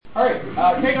All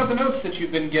right, take out the notes that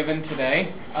you've been given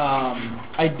today.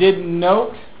 I did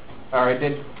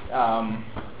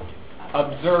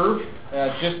observe,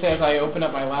 just as I opened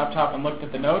up my laptop and looked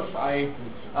at the notes, I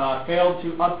failed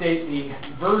to update the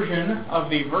version of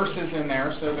the verses in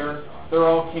there, so they're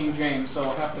all King James, so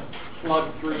I'll have to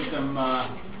slug through some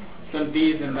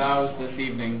these and thous this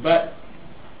evening. But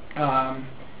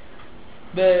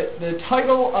the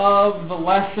title of the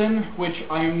lesson, which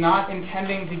I am not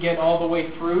intending to get all the way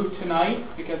through tonight,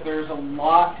 because there's a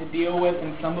lot to deal with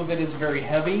and some of it is very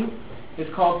heavy,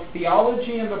 is called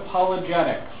Theology and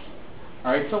Apologetics.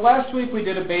 All right, so last week we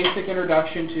did a basic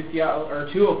introduction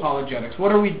to apologetics.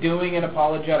 What are we doing in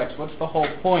apologetics? What's the whole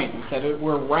point? We said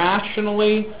we're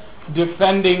rationally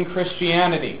defending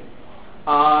Christianity.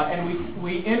 And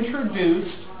we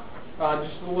introduced,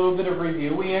 just a little bit of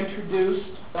review, we introduced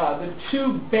the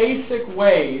two basic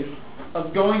ways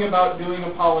of going about doing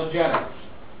apologetics.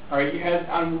 All right, you had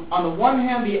on the one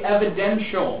hand the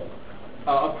evidential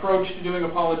approach to doing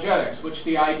apologetics, which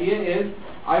the idea is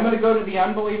I'm going to go to the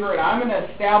unbeliever and I'm going to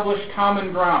establish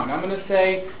common ground. I'm going to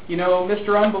say,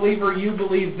 Mr. Unbeliever, you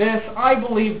believe this, I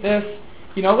believe this.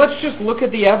 Let's just look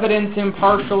at the evidence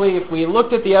impartially. If we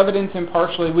looked at the evidence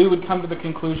impartially, we would come to the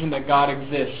conclusion that God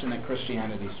exists and that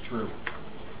Christianity is true.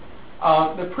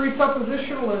 The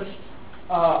presuppositionalist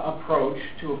approach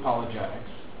to apologetics,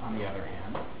 on the other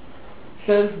hand,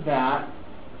 says that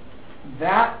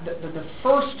the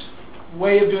first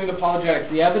way of doing apologetics,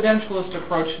 the evidentialist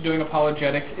approach to doing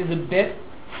apologetics, is a bit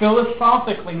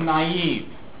philosophically naive,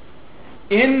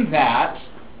 in that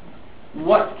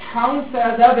what counts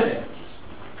as evidence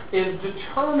is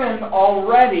determined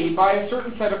already by a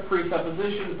certain set of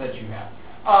presuppositions that you have.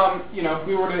 If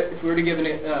we were to give a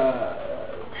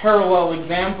parallel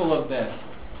example of this,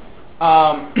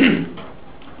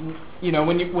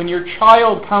 when your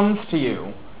child comes to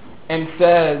you and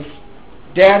says,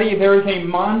 "Daddy, there is a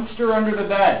monster under the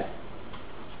bed,"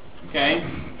 okay,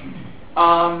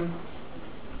 and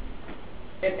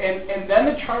then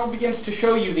the child begins to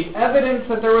show you the evidence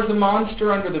that there was a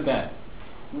monster under the bed.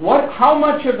 How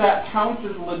much of that counts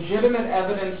as legitimate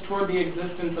evidence toward the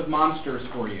existence of monsters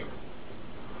for you?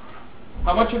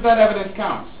 How much of that evidence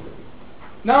counts?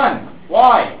 None.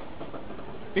 Why?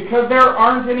 Because there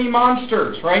aren't any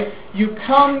monsters, right? You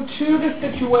come to the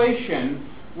situation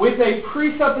with a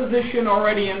presupposition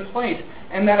already in place,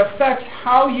 and that affects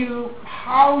how you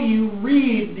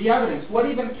read the evidence. What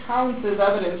even counts as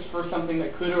evidence for something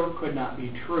that could or could not be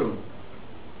true?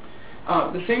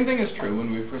 The same thing is true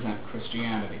when we present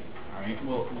Christianity. All right,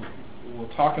 we'll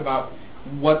talk about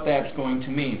what that's going to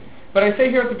mean. But I say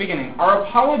here at the beginning, our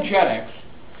apologetics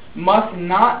must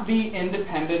not be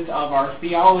independent of our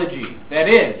theology. That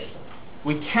is,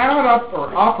 we cannot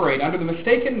operate under the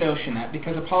mistaken notion that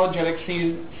because apologetics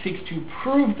seeks to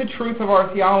prove the truth of our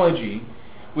theology,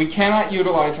 we cannot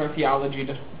utilize our theology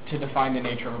to define the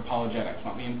nature of apologetics.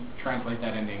 Let me translate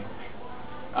that into English.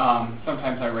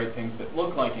 Sometimes I write things that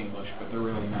look like English, but they're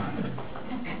really not.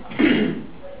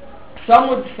 Some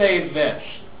would say this.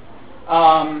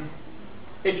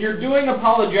 If you're doing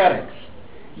apologetics,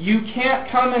 you can't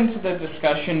come into the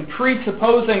discussion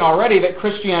presupposing already that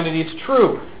Christianity is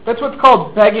true. That's what's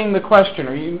called begging the question,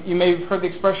 or you may have heard the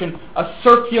expression, a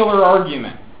circular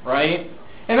argument, right?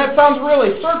 And that sounds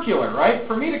really circular, right?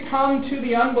 For me to come to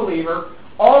the unbeliever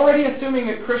already assuming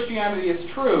that Christianity is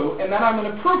true, and then I'm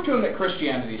going to prove to him that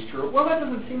Christianity is true, well, that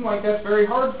doesn't seem like that's very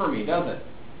hard for me, does it?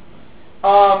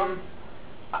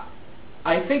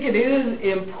 I think it is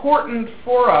important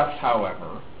for us,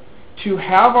 however, to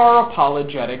have our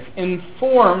apologetics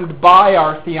informed by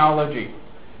our theology.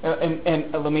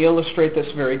 And let me illustrate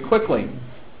this very quickly.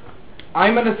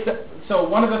 So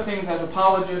one of the things as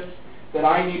apologists that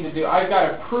I need to do, I've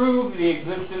got to prove the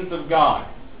existence of God.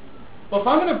 Well, if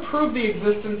I'm going to prove the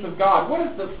existence of God, what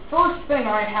is the first thing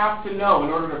I have to know in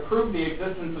order to prove the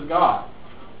existence of God?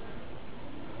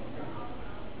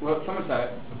 Well, someone said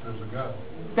it. That there's a God.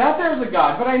 That there's a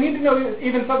God, but I need to know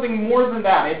even something more than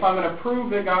that if I'm going to prove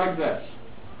that God exists.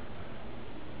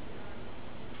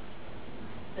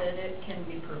 That it can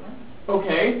be proven.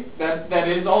 Okay, that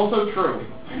is also true.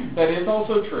 That is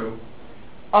also true.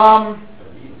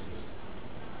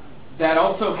 That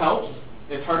also helps.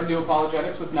 It's hard to do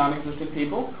apologetics with non-existent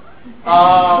people.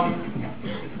 How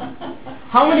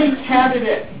many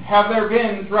candidates have there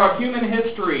been throughout human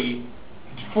history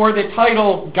for the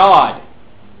title God?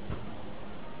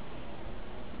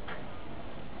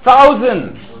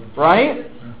 Thousands, right?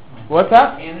 What's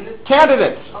that?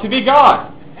 Candidates to be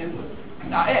God.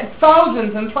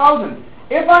 Thousands and thousands.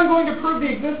 If I'm going to prove the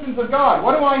existence of God,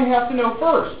 what do I have to know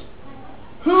first?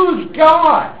 Who's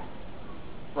God?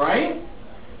 Right?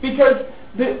 Because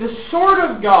the sort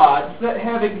of gods that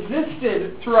have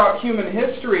existed throughout human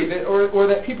history, or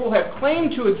that people have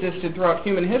claimed to existed throughout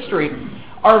human history,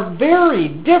 are very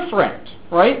different,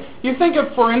 right? You think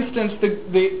of, for instance,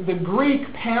 the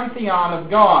Greek pantheon of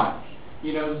gods,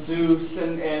 Zeus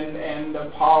and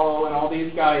Apollo and all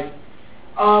these guys.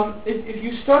 If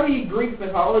you study Greek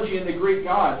mythology and the Greek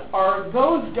gods, are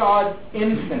those gods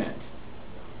infinite?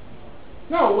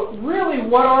 No, really,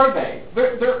 what are they?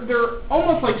 They're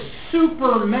almost like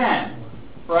supermen,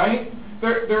 right?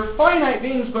 They're finite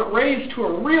beings, but raised to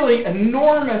a really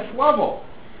enormous level.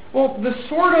 Well, the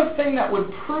sort of thing that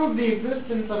would prove the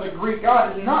existence of a Greek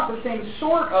god is not the same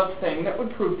sort of thing that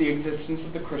would prove the existence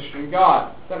of the Christian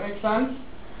God. Does that make sense?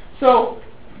 So,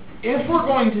 if we're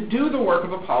going to do the work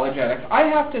of apologetics, I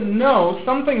have to know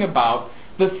something about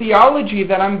the theology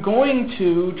that I'm going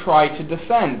to try to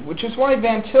defend, which is why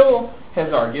Van Til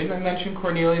has argued. I mentioned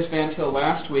Cornelius Van Til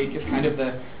last week as kind of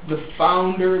the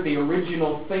founder, the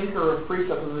original thinker of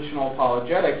presuppositional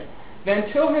apologetics.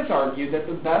 Van Til has argued that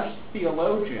the best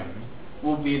theologian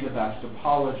will be the best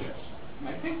apologist. And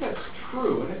I think that's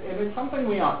true, and it's something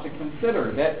we ought to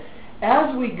consider, that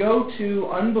as we go to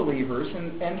unbelievers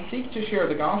and seek to share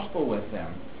the gospel with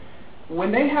them,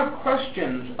 when they have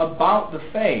questions about the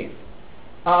faith,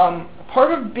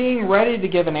 part of being ready to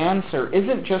give an answer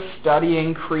isn't just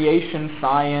studying creation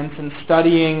science and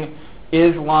studying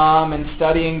Islam and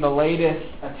studying the latest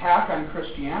attack on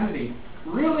Christianity.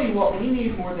 Really, what we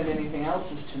need more than anything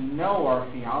else is to know our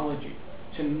theology,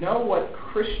 to know what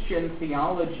Christian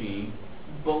theology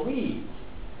believes,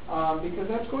 because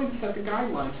that's going to set the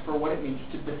guidelines for what it means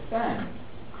to defend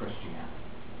Christianity.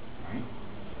 Right?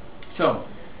 So,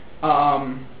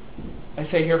 I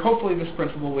say here, hopefully this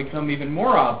principle will become even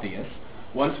more obvious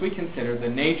once we consider the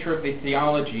nature of the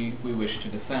theology we wish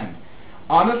to defend.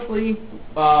 Honestly,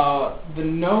 the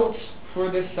notes for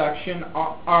this section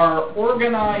are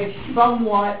organized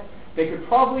somewhat. They could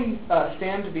probably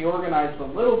stand to be organized a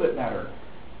little bit better.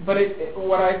 But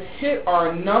what I've hit are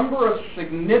a number of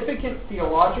significant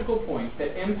theological points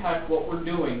that impact what we're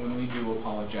doing when we do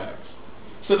apologetics.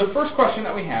 So the first question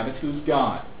that we have is, who's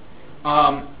God?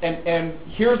 And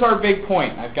here's our big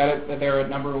point. I've got it there at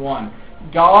number 1.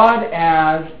 God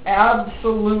as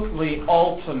absolutely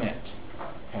ultimate.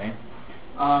 Okay.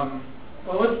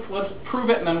 Well, let's prove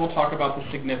it, and then we'll talk about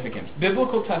the significance.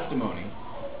 Biblical testimony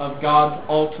of God's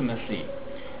ultimacy.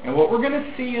 And what we're going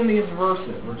to see in these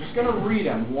verses, we're just going to read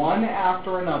them one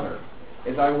after another,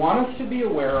 is I want us to be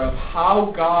aware of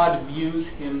how God views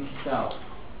himself,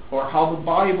 or how the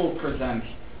Bible presents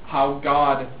how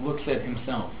God looks at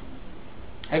himself.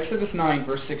 Exodus 9,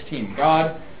 verse 16.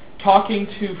 God talking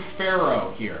to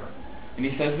Pharaoh here. And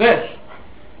he says this,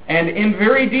 "And in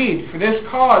very deed, for this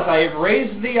cause I have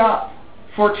raised thee up,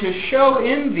 for to show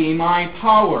in thee my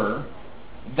power,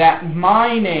 that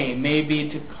my name may be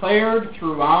declared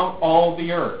throughout all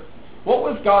the earth." What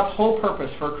was God's whole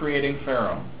purpose for creating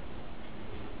Pharaoh?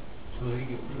 So that he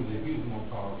could prove that he was more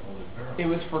powerful than Pharaoh. It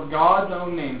was for God's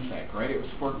own namesake, right? It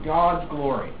was for God's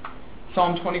glory.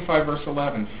 Psalm 25, verse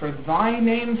 11. "For thy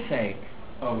name's sake,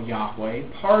 O Yahweh,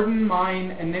 pardon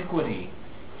mine iniquity,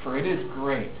 for it is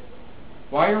great."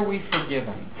 Why are we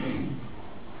forgiven?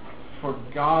 For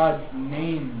God's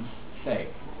name's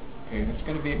sake. Okay, that's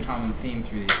going to be a common theme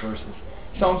through these verses.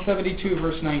 Psalm 72,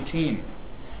 verse 19.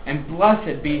 "And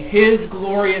blessed be his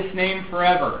glorious name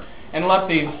forever, and let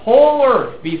the whole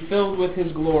earth be filled with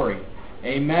his glory.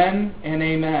 Amen and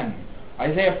amen."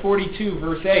 Isaiah 42,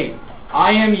 verse 8.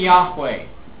 "I am Yahweh,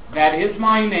 that is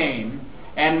my name,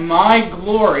 and my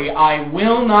glory I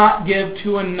will not give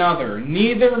to another,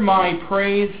 neither my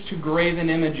praise to graven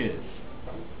images."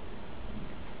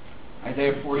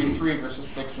 Isaiah 43, verses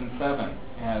 6 and 7,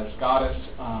 as God is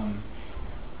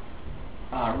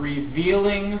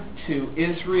revealing to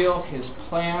Israel his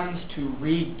plans to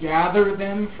regather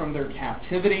them from their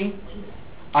captivity.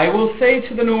 "I will say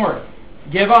to the north,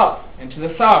 give up, and to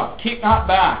the south, keep not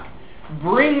back.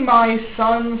 Bring my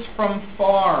sons from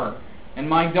far, and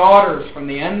my daughters from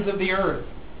the ends of the earth,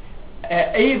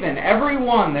 even every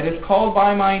one that is called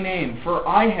by my name, for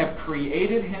I have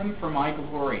created him for my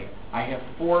glory. I have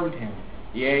formed him,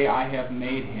 yea, I have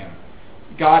made him."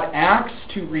 God acts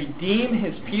to redeem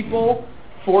his people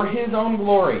for his own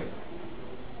glory.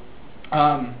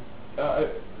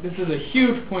 This is a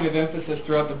huge point of emphasis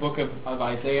throughout the book of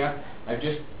Isaiah. I've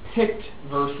just picked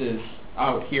verses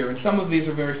out here, and some of these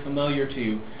are very familiar to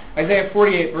you. Isaiah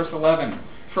 48, verse 11.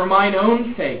 "For mine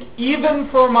own sake, even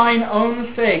for mine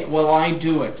own sake will I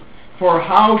do it. For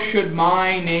how should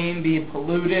my name be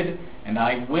polluted? And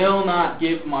I will not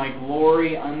give my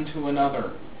glory unto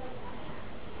another."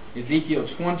 Ezekiel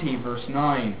 20, verse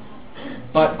 9.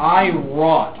 But I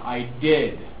wrought, I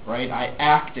did, right? I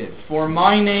acted for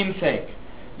my name's sake,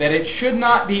 that it should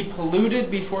not be polluted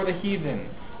before the heathen,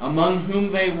 among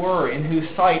whom they were, in whose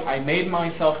sight I made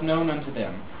myself known unto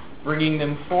them, bringing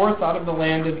them forth out of the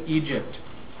land of Egypt.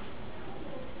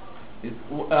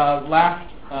 Last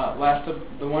of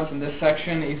the ones in this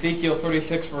section, Ezekiel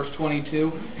 36, verse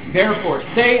 22. Therefore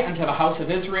say unto the house of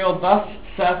Israel, thus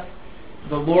saith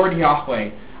the Lord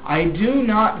Yahweh, I do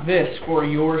not this for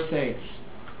your sakes,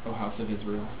 O house of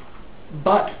Israel,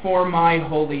 but for my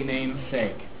holy name's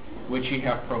sake, which ye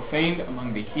have profaned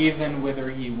among the heathen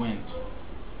whither ye went.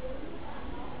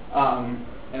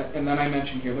 And then I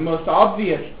mentioned here the most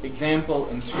obvious example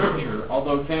in Scripture,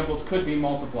 although examples could be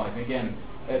multiplied. Again,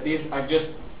 these I've just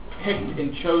picked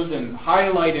and chosen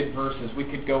highlighted verses. We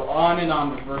could go on and on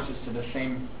with verses to the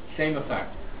same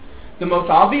effect. The most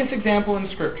obvious example in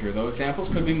Scripture, though examples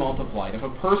could be multiplied, of a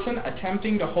person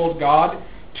attempting to hold God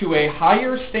to a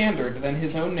higher standard than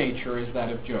his own nature is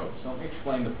that of Job. So let me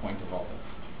explain the point of all this.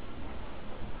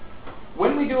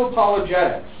 When we do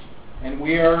apologetics, and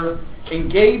we are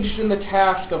engaged in the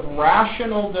task of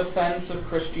rational defense of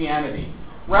Christianity,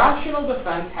 rational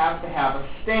defense has to have a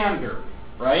standard,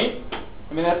 right?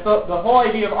 I mean, that's the whole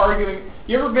idea of arguing.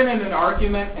 You ever been in an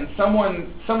argument and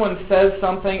someone says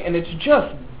something and it's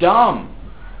just dumb,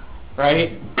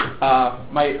 right?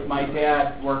 My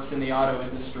dad works in the auto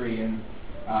industry, and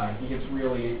he gets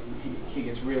really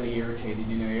irritated.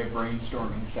 You know, you have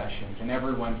brainstorming sessions, and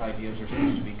everyone's ideas are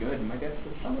supposed to be good. And my dad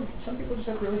says some people just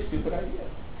have really stupid ideas.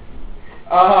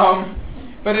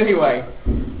 But anyway,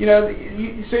 you know,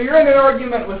 so you're in an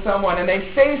argument with someone, and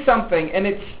they say something, and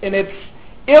it's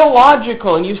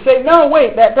illogical, and you say, no,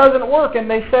 wait, that doesn't work, and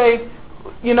they say,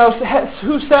 you know,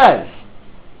 who says,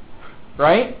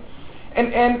 right?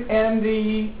 And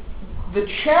the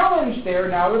challenge there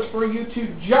now is for you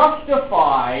to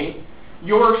justify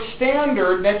your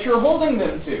standard that you're holding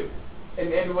them to.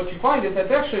 And what you find is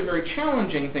that's actually a very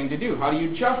challenging thing to do. How do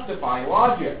you justify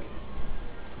logic?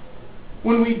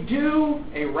 When we do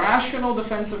a rational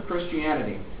defense of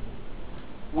Christianity,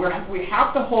 we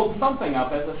have to hold something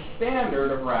up as a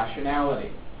standard of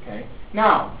rationality. Okay?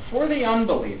 Now, for the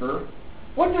unbeliever,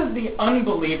 what does the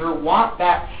unbeliever want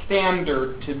that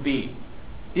standard to be?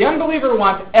 The unbeliever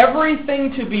wants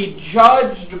everything to be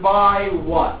judged by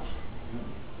what?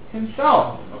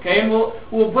 Himself. Okay, and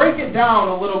we'll break it down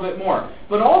a little bit more.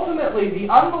 But ultimately, the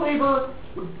unbeliever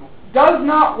does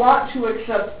not want to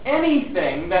accept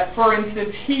anything that, for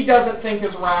instance, he doesn't think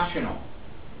is rational.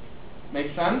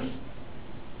 Make sense?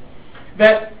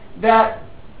 That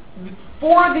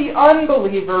for the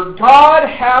unbeliever, God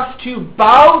has to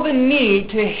bow the knee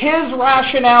to his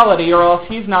rationality, or else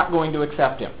he's not going to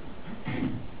accept him.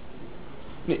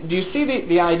 Do you see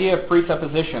the idea of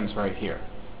presuppositions right here?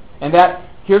 And that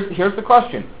here's the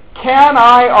question. Can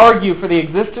I argue for the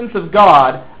existence of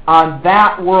God on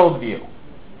that worldview?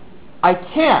 I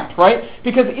can't, right?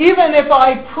 Because even if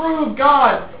I prove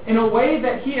God in a way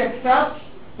that he accepts,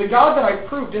 the God that I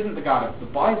proved isn't the God of the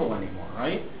Bible anymore,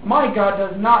 right? My God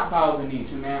does not bow the knee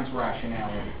to man's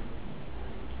rationality.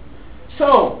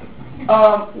 So,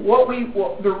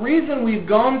 the reason we've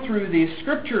gone through these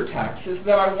scripture texts is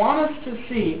that I want us to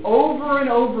see over and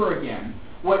over again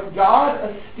what God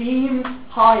esteems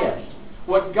highest,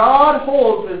 what God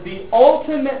holds as the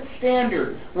ultimate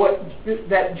standard, what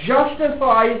that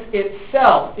justifies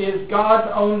itself is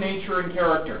God's own nature and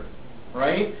character,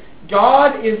 right?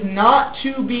 God is not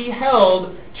to be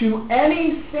held to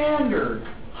any standard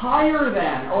higher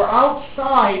than or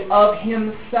outside of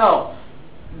himself.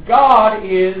 God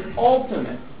is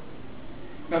ultimate.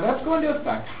 Now that's going to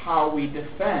affect how we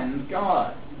defend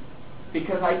God.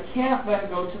 Because I can't then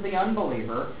go to the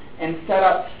unbeliever and set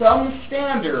up some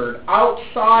standard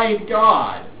outside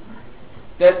God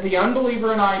that the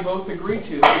unbeliever and I both agree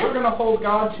to, that we're going to hold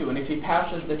God to, and if he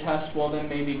passes the test, well then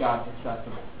maybe God's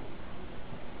acceptable.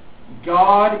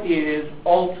 God is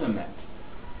ultimate.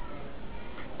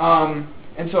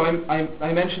 And so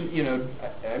I mentioned,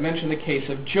 I mentioned the case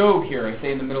of Job here. I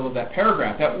say in the middle of that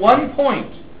paragraph. At one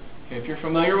point, if you're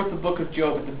familiar with the book of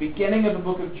Job, at the beginning of the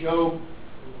book of Job,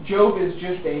 Job is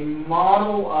just a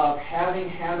model of having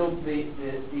handled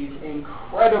these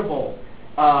incredible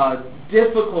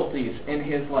difficulties in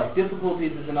his life.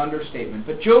 Difficulties is an understatement,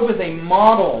 but Job is a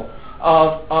model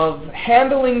of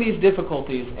handling these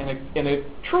difficulties in a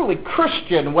truly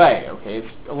Christian way. Okay,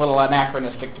 it's a little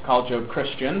anachronistic to call Job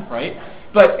Christian, right?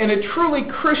 But in a truly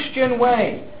Christian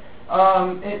way.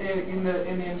 In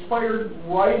the inspired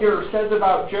writer says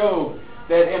about Job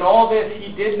that in all this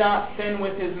he did not sin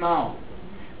with his mouth.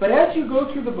 But as you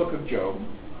go through the book of Job,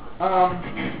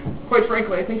 quite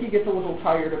frankly, I think he gets a little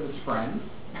tired of his friend.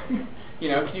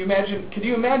 Could you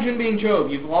imagine being Job?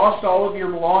 You've lost all of your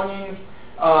belongings.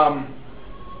 I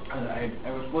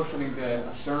was listening to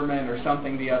a sermon or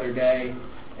something the other day,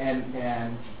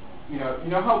 and you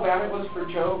know how bad it was for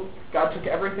Job? God took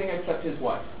everything except his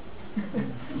wife.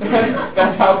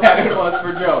 That's how bad it was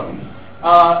for Job.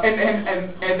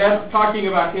 And that's talking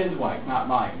about his wife, not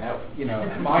mine.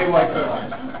 My wife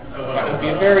that would be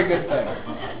a very good thing.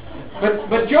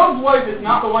 But Job's wife is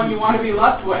not the one you want to be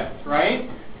left with, right?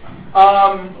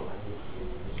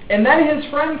 And then his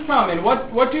friends come, and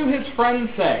what do his friends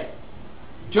say?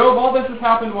 Job, all this has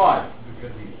happened why?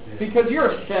 Because you're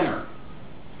a sinner.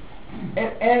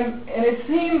 And it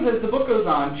seems as the book goes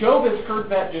on, Job has heard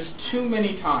that just too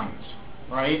many times,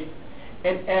 right?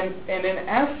 And in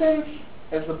essence,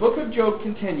 as the book of Job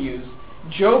continues,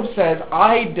 Job says,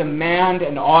 I demand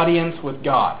an audience with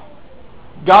God.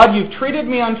 God, you've treated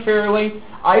me unfairly.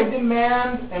 I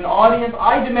demand an audience.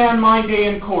 I demand my day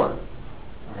in court.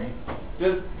 All right?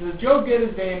 Does Job get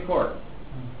his day in court?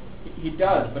 He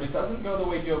does, but it doesn't go the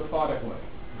way Job thought it would.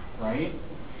 Right?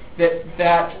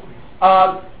 That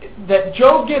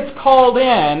Job gets called in,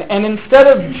 and instead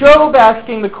of Job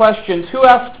asking the questions, who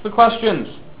asks the questions?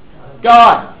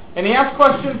 God. And he asks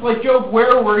questions like, Job,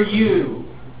 where were you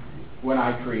when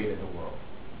I created the world?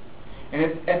 And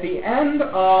it's at the end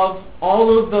of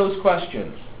all of those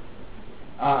questions,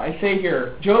 I say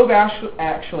here, Job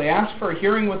actually asked for a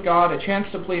hearing with God, a chance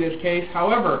to plead his case.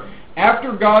 However,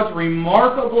 after God's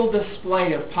remarkable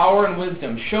display of power and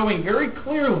wisdom, showing very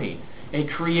clearly a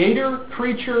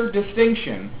creator-creature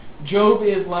distinction, Job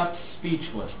is left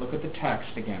speechless. Look at the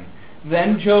text again.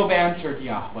 Then Job answered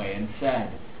Yahweh and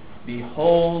said,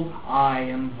 Behold, I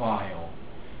am vile.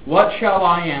 What shall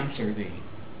I answer thee?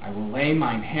 I will lay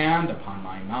mine hand upon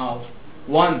my mouth.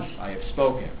 Once I have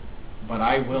spoken, but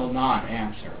I will not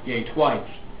answer. Yea, twice,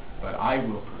 but I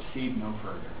will proceed no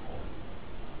further.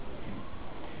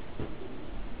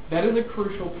 That is a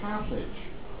crucial passage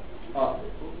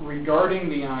regarding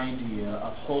the idea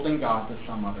of holding God to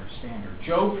some other standard.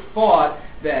 Job thought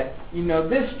that,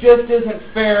 this just isn't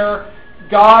fair.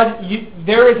 God,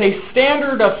 there is a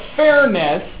standard of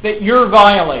fairness that you're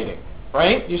violating,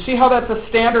 right? You see how that's a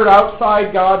standard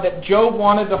outside God that Job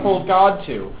wanted to hold God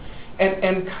to.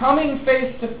 And coming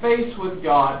face to face with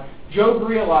God, Job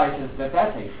realizes that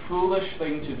that's a foolish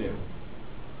thing to do.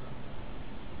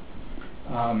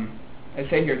 I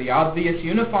say here, the obvious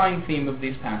unifying theme of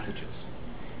these passages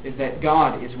is that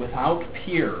God is without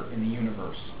peer in the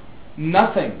universe.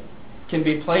 Nothing can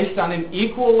be placed on an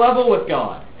equal level with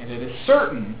God, and it is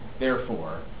certain,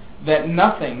 therefore, that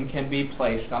nothing can be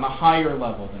placed on a higher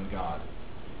level than God.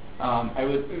 I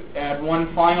would add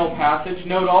one final passage.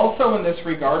 Note also in this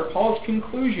regard Paul's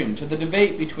conclusion to the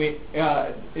debate between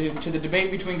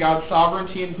God's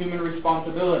sovereignty and human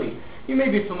responsibility. You may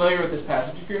be familiar with this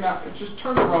passage. If you're not, just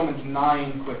turn to Romans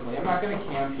 9 quickly. I'm not going to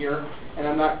camp here, and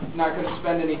I'm not going to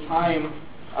spend any time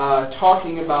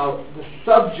talking about the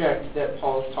subject that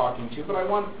Paul is talking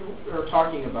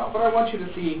about, but I want you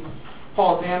to see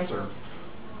Paul's answer.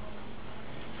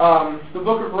 The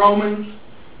book of Romans,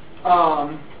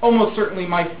 almost certainly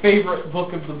my favorite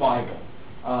book of the Bible.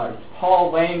 It's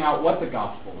Paul laying out what the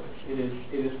gospel is.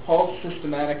 It is Paul's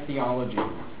systematic theology,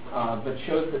 that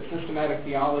shows that systematic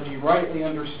theology, rightly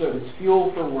understood, is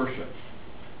fuel for worship.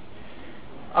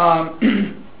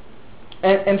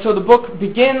 And so the book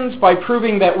begins by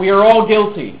proving that we are all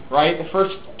guilty, right? The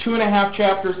first 2.5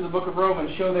 chapters of the book of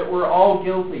Romans show that we're all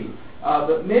guilty.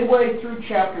 But midway through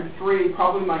chapter 3,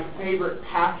 probably my favorite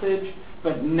passage,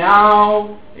 but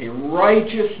now a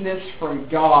righteousness from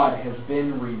God has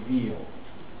been revealed.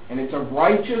 And it's a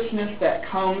righteousness that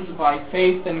comes by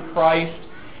faith in Christ,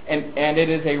 and it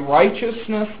is a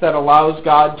righteousness that allows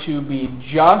God to be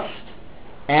just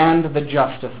and the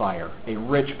justifier. A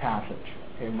rich passage.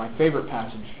 Okay, my favorite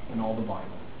passage in all the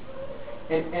Bible.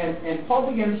 And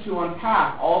Paul begins to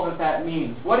unpack all that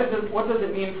means. What does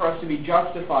it mean for us to be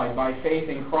justified by faith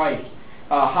in Christ?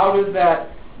 How does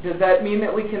that mean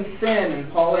that we can sin?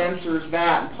 And Paul answers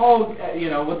that. And Paul,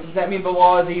 what does that mean the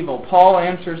law is evil? Paul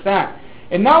answers that.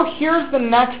 And now here's the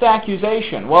next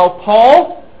accusation. Well,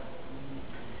 Paul,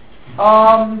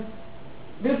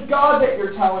 this God that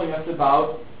you're telling us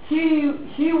about, he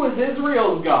was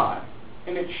Israel's God.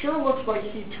 And it sure looks like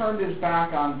he turned his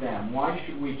back on them. Why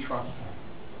should we trust him?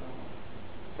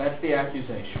 That's the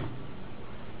accusation.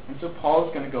 And so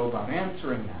Paul's going to go about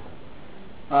answering that.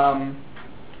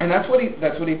 And that's what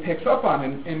he picks up on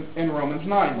in Romans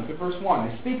 9. Look at verse 1.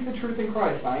 I speak the truth in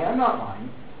Christ. I am not lying.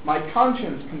 My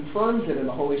conscience confirms it in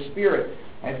the Holy Spirit.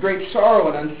 I had great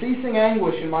sorrow and unceasing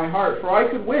anguish in my heart, for I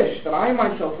could wish that I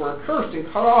myself were accursed and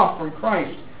cut off from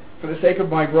Christ for the sake of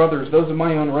my brothers, those of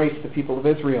my own race, the people of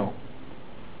Israel.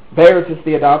 Theirs is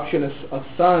the adoption of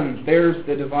sons. Theirs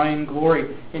the divine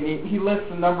glory. And he lists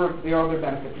a number of the other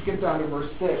benefits. Skip down to verse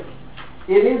 6.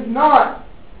 It is not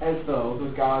as though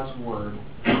the God's word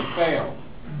failed.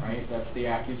 Right? That's the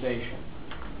accusation.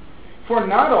 For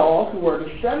not all who are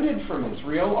descended from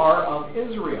Israel are of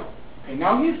Israel. Okay,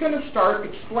 now he's going to start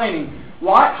explaining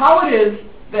how it is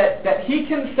that he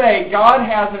can say God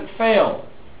hasn't failed.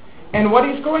 And what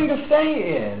he's going to say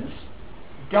is,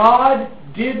 God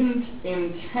didn't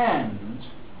intend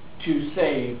to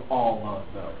save all of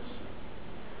those.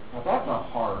 Now that's a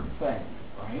hard thing,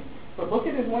 right? But look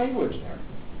at his language there.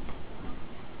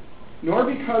 Nor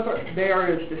because they are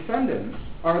his descendants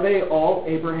are they all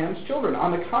Abraham's children.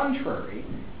 On the contrary,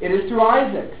 it is through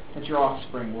Isaac that your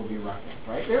offspring will be reckoned.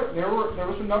 Right? There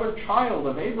was another child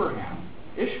of Abraham,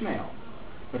 Ishmael,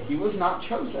 but he was not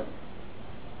chosen.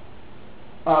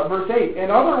 Verse 8, in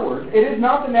other words, it is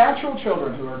not the natural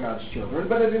children who are God's children,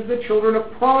 but it is the children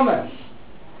of promise.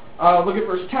 Look at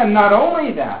verse 10. Not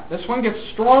only that, this one gets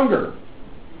stronger,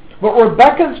 but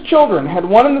Rebekah's children had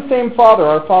one and the same father,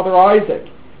 our father Isaac.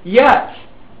 Yet,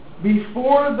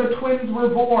 before the twins were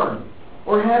born,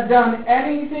 or had done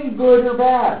anything good or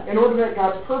bad, in order that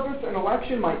God's purpose and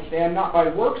election might stand, not by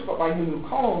works, but by him who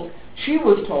calls, she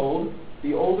was told,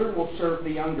 the older will serve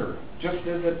the younger. Just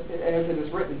as it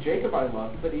is written, Jacob I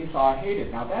loved, but Esau I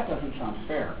hated. Now that doesn't sound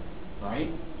fair,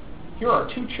 right? Here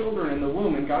are two children in the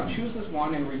womb, and God chooses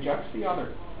one and rejects the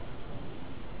other.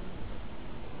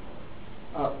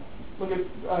 Look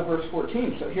at verse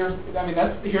 14. So here's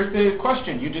the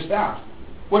question you just asked.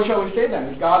 What shall we say then?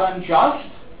 Is God unjust?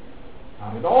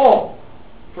 Not at all.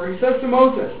 For he says to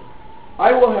Moses,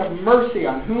 I will have mercy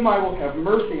on whom I will have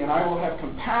mercy, and I will have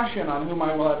compassion on whom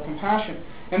I will have compassion.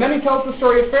 And then he tells the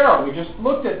story of Pharaoh. We just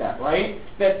looked at that, right?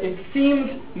 That it seems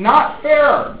not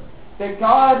fair that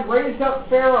God raised up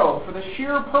Pharaoh for the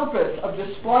sheer purpose of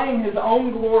displaying his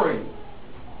own glory.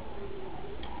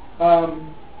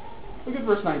 Look at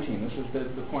verse 19. This is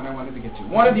the point I wanted to get to.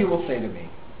 One of you will say to me,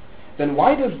 then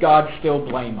why does God still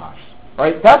blame us?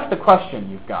 Right? That's the question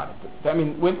you've got. I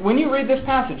mean, when you read this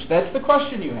passage, that's the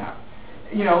question you have.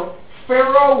 You know,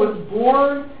 Pharaoh was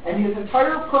born, and his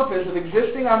entire purpose of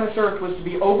existing on this earth was to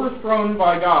be overthrown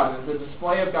by God as a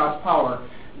display of God's power.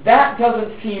 That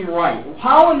doesn't seem right.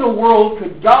 How in the world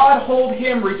could God hold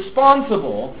him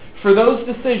responsible for those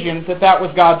decisions if that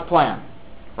was God's plan?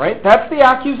 Right? That's the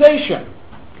accusation.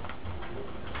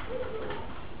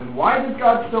 And why does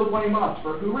God still blame us?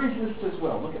 For who resists his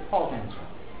will? Look at Paul's answer.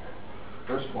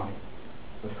 Verse 20.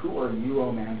 But who are you,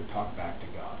 O man, to talk back to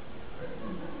God?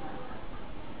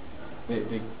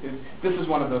 This is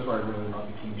one of those where I really love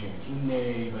the King James.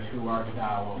 Nay, but who art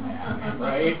thou, O man?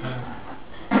 Right?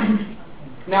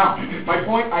 Now, my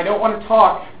point, I don't want to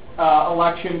talk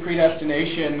election,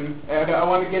 predestination, and I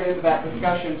want to get into that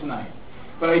discussion tonight.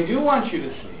 But I do want you to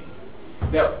see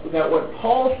that what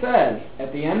Paul says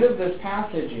at the end of this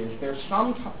passage is there's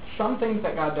some things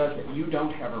that God does that you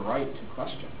don't have a right to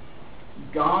question.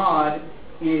 God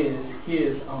is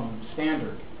his own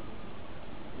standard.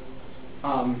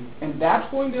 And that's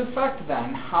going to affect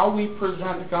then how we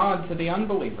present God to the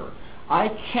unbeliever. I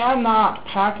cannot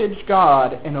package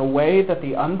God in a way that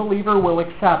the unbeliever will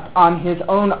accept on his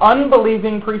own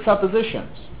unbelieving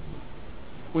presuppositions.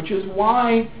 Which is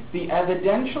why the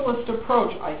evidentialist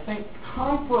approach, I think,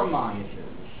 compromises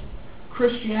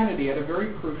Christianity at a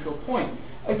very crucial point.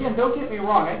 Again, don't get me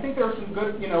wrong. I think there are some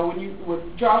good,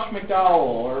 with Josh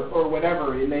McDowell or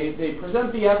whatever, and they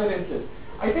present the evidences.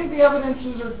 I think the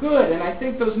evidences are good, and I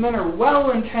think those men are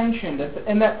well-intentioned,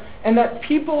 and that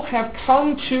people have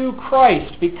come to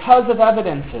Christ because of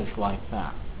evidences like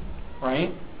that,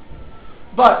 right?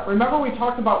 But remember we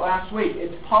talked about last week,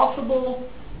 it's possible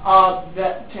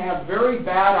that to have very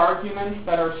bad arguments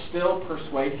that are still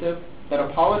persuasive, that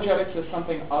apologetics is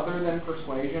something other than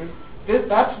persuasion.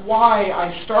 That's why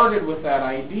I started with that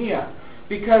idea.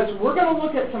 Because we're going to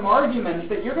look at some arguments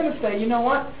that you're going to say, you know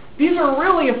what, these are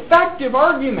really effective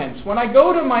arguments. When I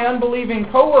go to my unbelieving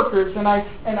coworkers and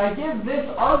I give this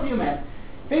argument,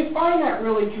 they find that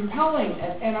really compelling,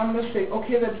 and I'm going to say,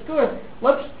 okay, that's good.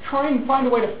 Let's try and find a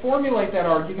way to formulate that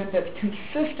argument that's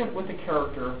consistent with the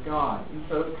character of God,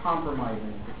 instead of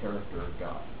compromising the character of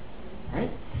God. Right?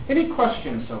 Any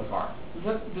questions so far?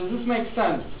 Does this make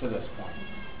sense to this point?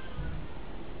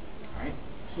 All right.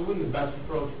 So wouldn't the best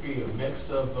approach be a mix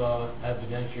of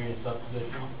evidentiary and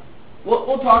suppositional?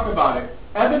 We'll talk about it.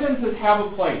 Evidences have a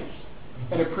place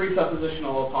in a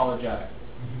presuppositional apologetic.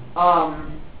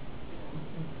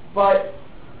 But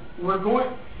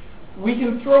we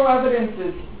can throw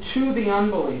evidences to the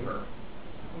unbeliever.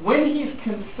 When he's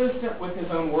consistent with his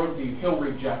own worldview, he'll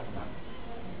reject them.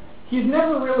 He's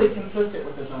never really consistent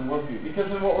with his own worldview,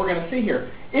 because of what we're going to see here.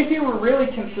 If he were really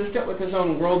consistent with his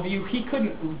own worldview, he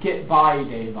couldn't get by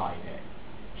day.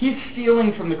 He's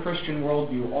stealing from the Christian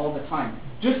worldview all the time.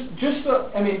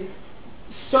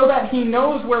 So that he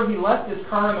knows where he left his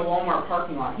car in the Walmart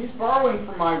parking lot. He's borrowing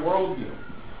from my worldview.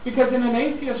 Because in an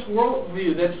atheist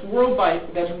worldview that's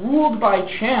ruled by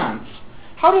chance,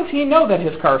 how does he know that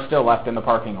his car is still left in the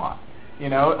parking lot?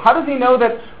 How does he know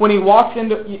that when he walks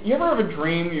into... You ever have a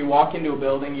dream, you walk into a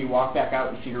building, you walk back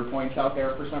out and Cedar Point's out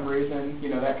there for some reason?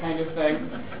 That kind of thing?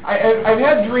 I've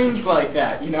had dreams like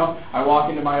that, I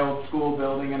walk into my old school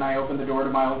building and I open the door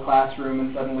to my old classroom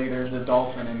and suddenly there's a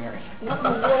dolphin in there. What in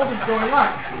the world is going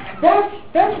on?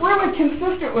 That's really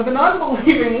consistent with an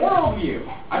unbelieving worldview.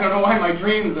 I don't know why my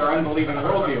dreams are unbelieving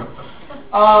worldview.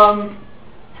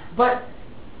 But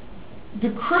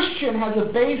the Christian has a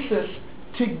basis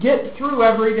to get through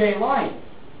everyday life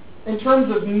in terms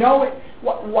of knowing.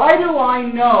 Why do I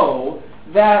know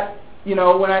that,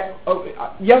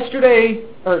 yesterday,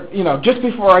 or, just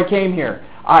before I came here,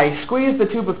 I squeezed the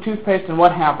tube of toothpaste and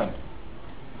what happened?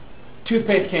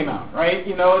 Toothpaste came out, right?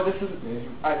 This is,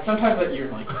 sometimes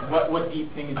you're like, what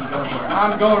deep thing is he going for?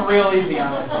 I'm going real easy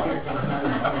on this.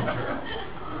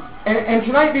 And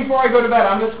tonight before I go to bed,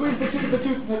 I'm going to squeeze the tube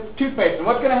of the toothpaste, and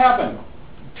what's going to happen?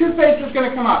 Toothpaste is going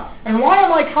to come out. And why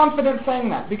am I confident saying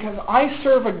that? Because I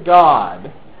serve a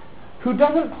God who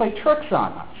doesn't play tricks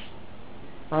on us.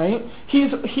 Right? He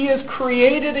has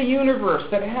created a universe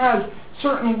that has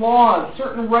certain laws,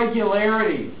 certain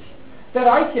regularities that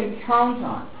I can count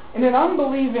on. In an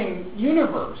unbelieving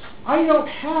universe, I don't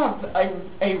have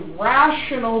a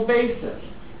rational basis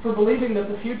for believing that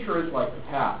the future is like the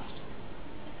past.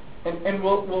 And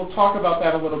we'll talk about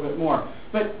that a little bit more.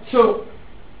 But so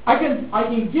I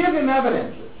can give him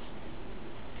evidences,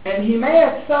 and he may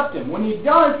accept him. When he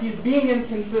does, he's being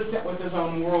inconsistent with his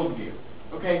own worldview.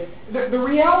 Okay? The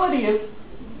reality is,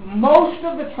 most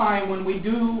of the time when we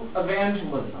do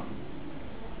evangelism,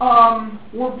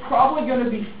 we're probably going to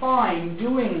be fine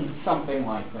doing something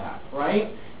like that,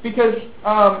 right? Because,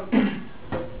 I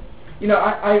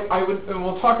would, and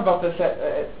we'll talk about this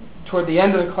toward the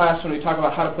end of the class when we talk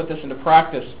about how to put this into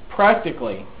practice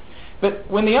practically. But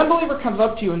when the unbeliever comes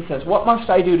up to you and says, "What must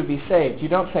I do to be saved?" you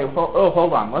don't say, "Oh,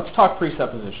 hold on, let's talk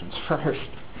presuppositions first."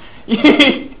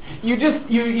 You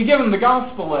give them the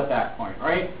gospel at that point,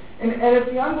 right? And if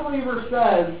the unbeliever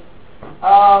says,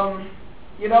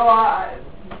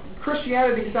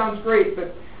 Christianity sounds great,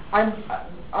 but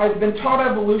I've been taught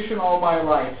evolution all my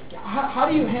life. How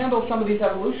do you handle some of these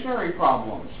evolutionary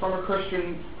problems from a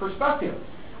Christian perspective?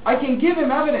 I can give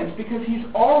him evidence because he's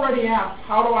already asked,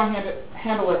 how do I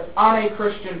handle it on a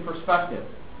Christian perspective,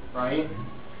 right?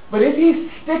 But if he's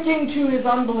sticking to his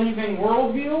unbelieving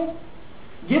worldview,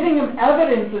 giving him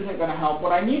evidence isn't going to help.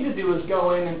 What I need to do is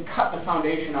go in and cut the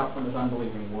foundation out from his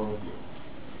unbelieving worldview.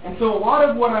 And so a lot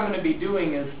of what I'm going to be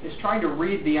doing is trying to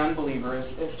read the unbeliever as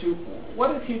to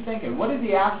what is he thinking? What is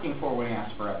he asking for when he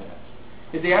asks for evidence?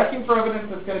 Is he asking for evidence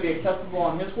that's going to be acceptable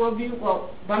on his worldview? Well,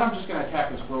 then I'm just going to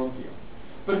attack his worldview.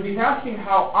 But if he's asking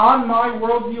how on my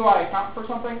worldview I account for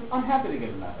something, I'm happy to give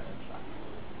him evidence.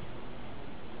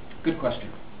 Good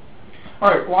question. All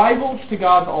right, rivals to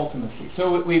God's ultimacy.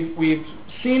 So we've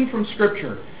seen from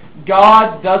Scripture,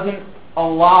 God doesn't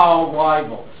allow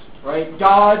rivals, right?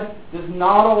 God does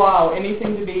not allow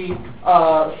anything to be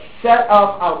set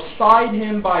up outside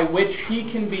Him by which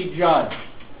He can be judged.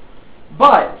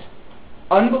 But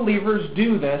unbelievers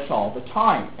do this all the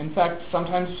time. In fact,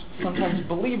 sometimes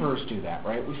believers do that,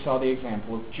 right? We saw the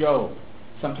example of Job.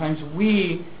 Sometimes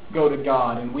we go to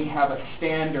God and we have a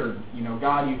standard,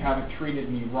 God, you haven't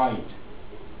treated me right.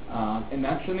 And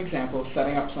that's an example of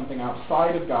setting up something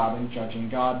outside of God and judging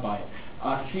God by it.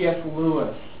 C.S.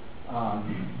 Lewis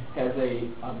has a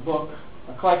book,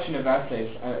 a collection of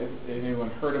essays, if anyone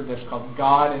heard of this, called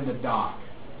God in the Dock.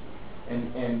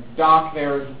 And Doc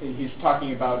there, he's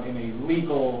talking about in a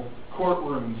legal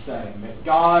courtroom setting, that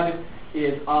God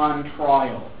is on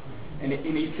trial. And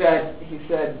he said,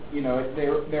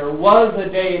 there was a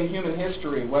day in human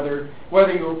history, whether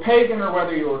you were pagan or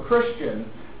whether you were Christian,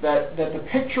 that the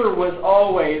picture was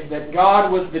always that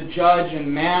God was the judge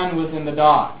and man was in the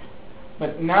dock.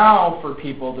 But now for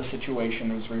people the situation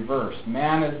is reversed.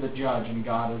 Man is the judge and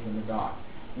God is in the dock.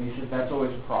 And he said that's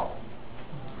always a problem.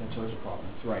 That's always a problem.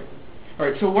 That's right. All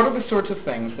right, so what are the sorts of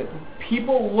things that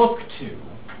people look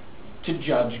to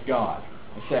judge God?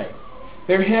 I say,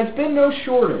 there has been no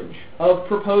shortage of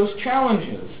proposed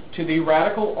challenges to the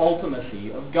radical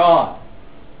ultimacy of God.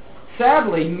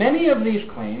 Sadly, many of these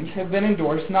claims have been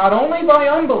endorsed not only by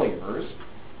unbelievers,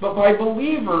 but by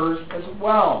believers as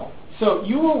well. So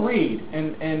you will read,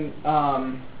 and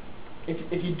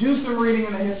if you do some reading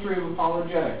in the history of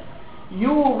apologetics, you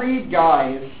will read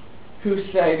guys who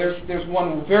say, there's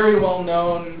one very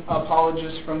well-known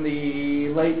apologist from the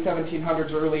late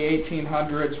 1700s, early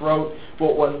 1800s, wrote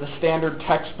what was the standard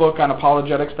textbook on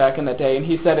apologetics back in the day, and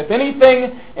he said, if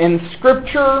anything in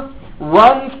Scripture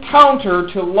runs counter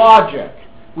to logic,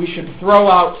 we should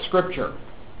throw out Scripture.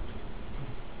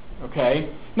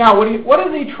 Okay? Now, what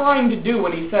is he trying to do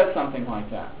when he says something like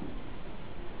that?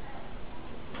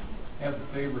 Have the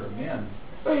favor of men.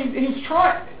 He's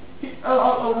trying...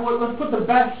 let's put the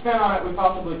best spin on it we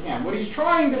possibly can. What he's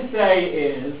trying to say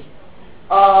is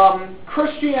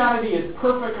Christianity is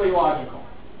perfectly logical.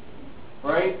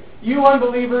 Right? You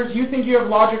unbelievers, you think you have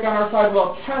logic on our side.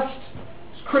 Well, test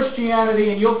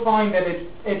Christianity and you'll find that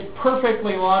it's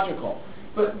perfectly logical.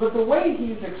 But the way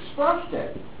he's expressed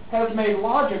it has made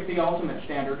logic the ultimate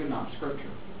standard and not Scripture.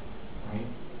 Right?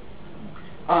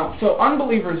 So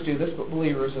unbelievers do this, but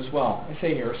believers as well. I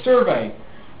say here, a survey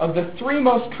of the three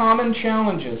most common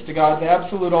challenges to God's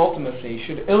absolute ultimacy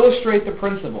should illustrate the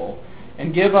principle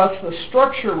and give us the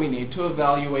structure we need to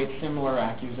evaluate similar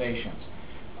accusations.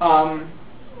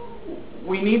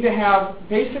 We need to have,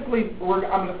 basically,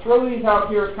 I'm going to throw these out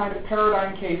here as kind of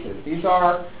paradigm cases. These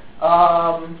are,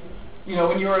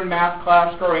 when you were in math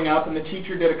class growing up and the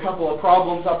teacher did a couple of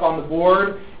problems up on the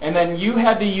board, and then you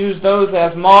had to use those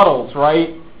as models,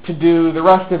 right, to do the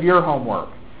rest of your homework.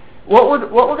 What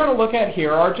we're going to look at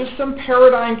here are just some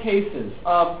paradigm cases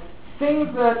of things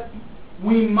that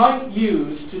we might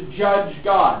use to judge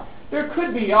God. There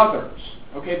could be others,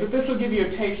 okay, but this will give you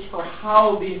a taste for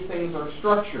how these things are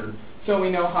structured so we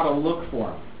know how to look for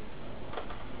them.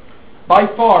 By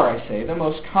far, I say, the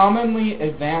most commonly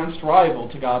advanced rival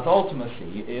to God's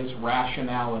ultimacy is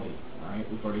rationality. All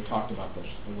right, we've already talked about this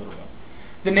a little bit.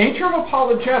 The nature of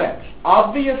apologetics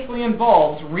obviously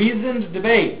involves reasoned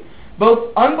debate.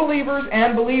 Both unbelievers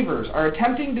and believers are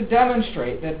attempting to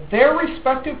demonstrate that their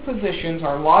respective positions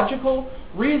are logical,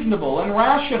 reasonable, and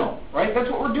rational. Right?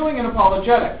 That's what we're doing in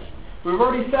apologetics. We've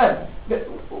already said that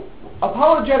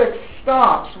apologetics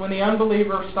stops when the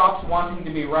unbeliever stops wanting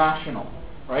to be rational.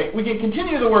 Right? We can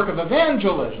continue the work of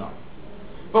evangelism,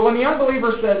 but when the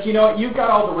unbeliever says, you know what, you've got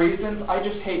all the reasons, I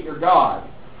just hate your God.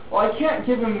 Well, I can't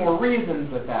give him more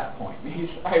reasons at that point.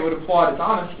 I would applaud his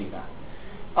honesty then.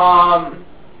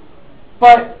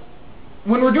 But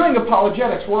when we're doing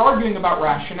apologetics, we're arguing about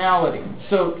rationality.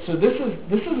 So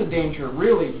this is a danger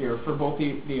really here for both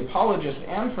the apologist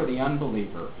and for the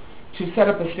unbeliever to set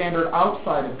up a standard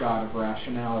outside of God of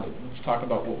rationality. Let's talk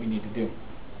about what we need to do.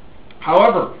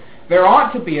 However, there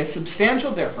ought to be a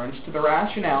substantial difference to the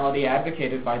rationality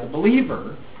advocated by the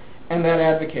believer and that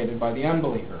advocated by the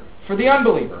unbeliever. For the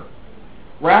unbeliever,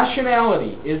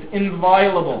 rationality is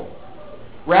inviolable.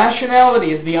 Rationality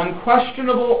is the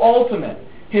unquestionable ultimate.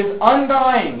 His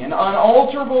undying and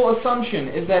unalterable assumption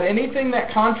is that anything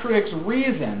that contradicts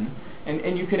reason,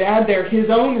 and you could add there his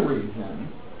own reason,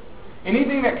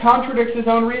 anything that contradicts his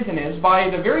own reason is, by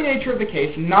the very nature of the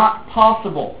case, not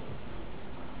possible.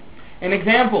 An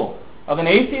example of an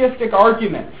atheistic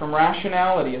argument from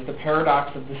rationality is the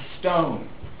paradox of the stone.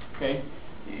 Okay?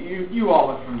 You all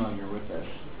are familiar with this.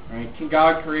 Right? Can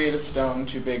God create a stone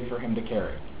too big for him to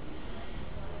carry?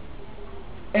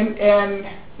 And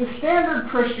the standard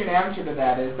Christian answer to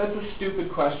that is, that's a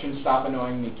stupid question, stop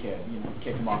annoying me, kid.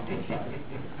 Kick him off to the side.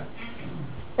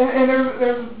 And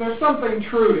there's something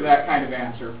true to that kind of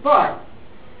answer. But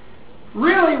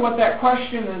really what that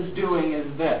question is doing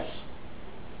is this.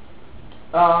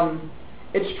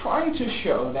 It's trying to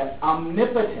show that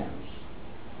omnipotence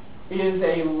is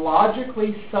a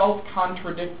logically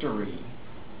self-contradictory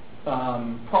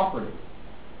property.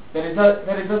 That it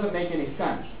doesn't make any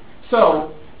sense.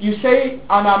 So, you say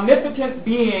an omnipotent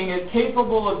being is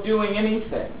capable of doing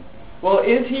anything. Well,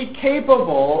 is he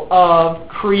capable of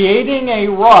creating a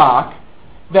rock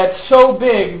that's so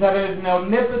big that an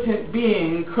omnipotent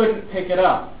being couldn't pick it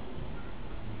up?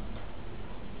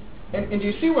 And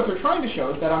you see what they're trying to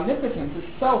show is that omnipotence is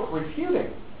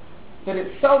self-refuting, that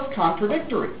it's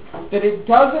self-contradictory, that it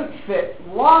doesn't fit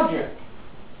logic.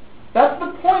 That's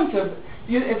the point of...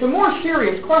 It's a more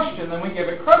serious question than we give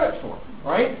it credit for,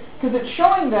 right? Because it's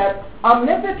showing that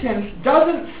omnipotence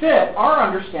doesn't fit our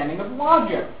understanding of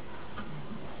logic.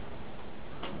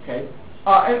 Okay?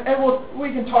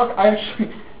 We can talk... I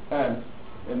actually...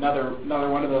 Another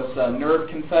one of those nerd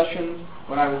confessions.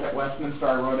 When I was at Westminster,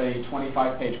 I wrote a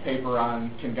 25-page paper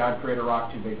on, can God create a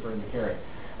rock too big for him to carry?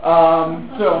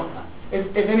 So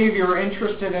if any of you are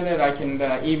interested in it, I can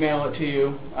email it to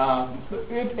you. I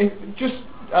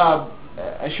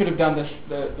should have done this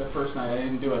the first night. I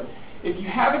didn't do it. If you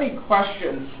have any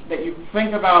questions that you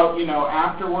think about,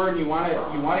 afterward, you want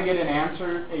to get an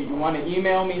answer, you want to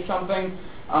email me something,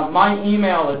 my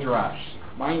email address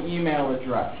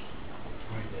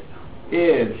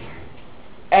is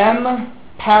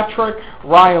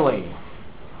mpatrickriley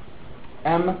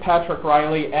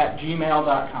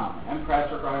 @gmail.com.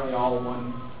 mpatrickriley, all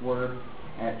one word,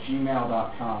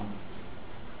 @gmail.com.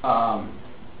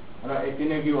 If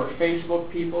any of you are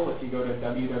Facebook people, if you go to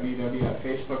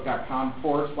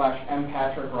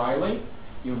www.facebook.com/mpatrickriley,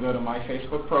 you'll go to my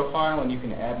Facebook profile and you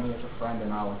can add me as a friend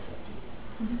and I'll accept you.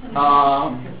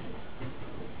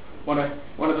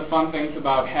 One of the fun things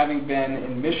about having been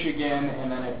in Michigan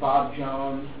and then at Bob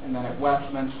Jones and then at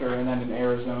Westminster and then in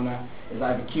Arizona is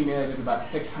I've accumulated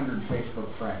about 600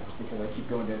 Facebook friends because I keep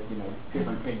going to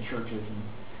different big churches and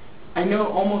I know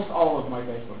almost all of my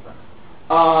Facebook friends.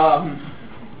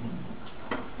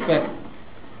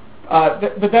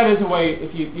 But that is a way,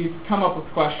 if you come up with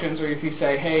questions or if you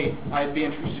say, hey, I'd be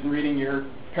interested in reading your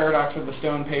Paradox of the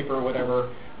Stone paper or whatever,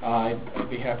 I'd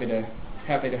be happy to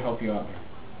help you out there.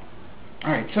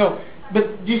 All right,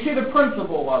 but do you see the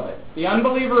principle of it? The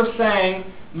unbeliever is saying,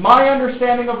 my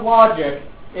understanding of logic,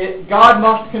 God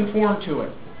must conform to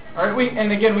it. All right,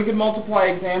 and again, we could multiply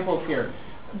examples here.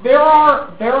 There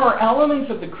are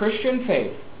elements of the Christian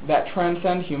faith that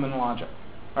transcend human logic.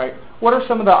 Right? What are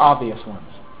some of the obvious ones?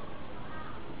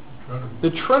 The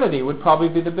Trinity would probably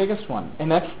be the biggest one, and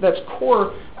that's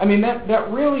core. I mean, that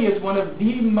really is one of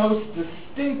the most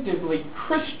distinctively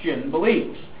Christian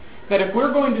beliefs. That if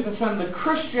we're going to defend the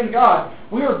Christian God,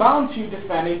 we are bound to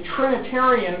defend a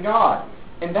Trinitarian God,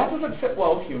 and that doesn't fit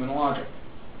well with human logic.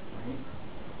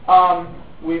 Right?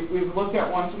 We've looked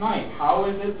at one tonight. How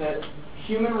is it that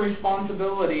human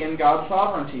responsibility and God's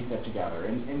sovereignty fit together?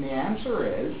 And the answer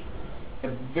is a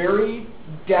very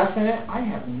definite, I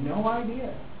have no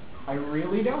idea. I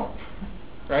really don't.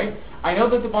 Right? I know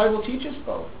that the Bible teaches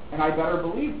both, and I better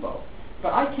believe both,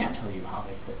 but I can't tell you how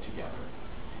they fit together.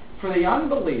 For the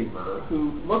unbeliever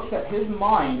who looks at his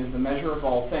mind as the measure of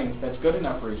all things, that's good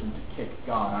enough reason to kick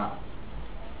God out.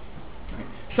 Right.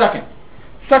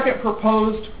 Second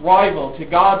proposed rival to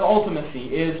God's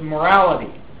ultimacy is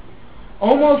morality.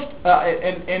 Almost,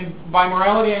 and by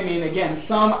morality I mean, again,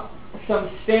 some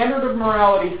standard of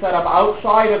morality set up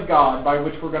outside of God by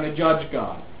which we're going to judge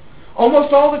God.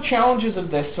 Almost all the challenges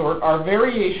of this sort are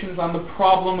variations on the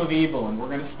problem of evil, and we're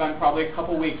going to spend probably a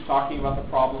couple weeks talking about the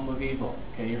problem of evil.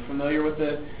 Okay, you're familiar with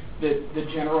the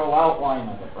general outline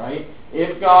of it, right?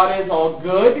 If God is all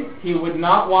good, He would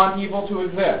not want evil to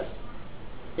exist.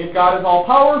 If God is all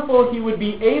powerful, He would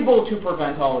be able to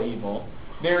prevent all evil.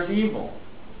 There's evil.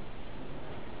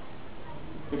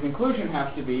 The conclusion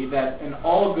has to be that an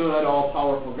all-good,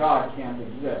 all-powerful God can't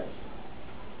exist.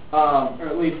 Or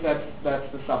at least that's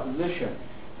the supposition.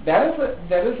 That is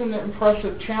an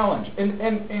impressive challenge.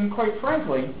 And quite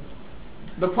frankly,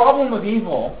 the problem of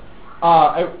evil,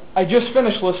 I just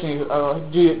finished listening,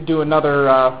 do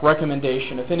another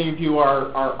recommendation. If any of you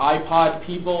are iPod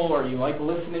people or you like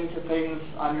listening to things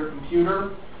on your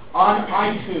computer, on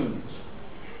iTunes,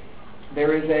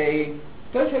 there is a,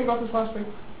 did I tell you about this last week?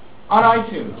 On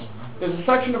iTunes, there's a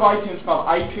section of iTunes called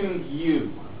iTunes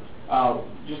U,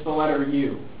 just the letter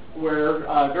U, where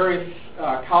various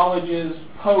colleges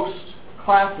post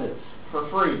classes for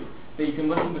free that you can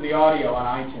listen to the audio on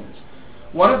iTunes.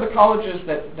 One of the colleges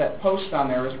that posts on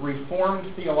there is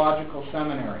Reformed Theological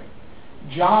Seminary.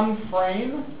 John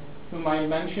Frame, whom I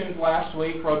mentioned last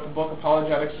week, wrote the book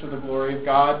Apologetics to the Glory of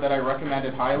God that I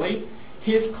recommended highly.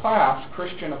 His class,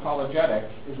 Christian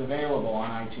Apologetics, is available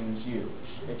on iTunes U.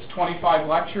 It's 25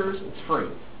 lectures. It's free.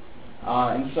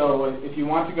 And so if you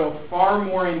want to go far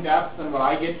more in depth than what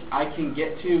I can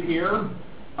get to here,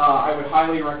 I would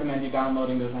highly recommend you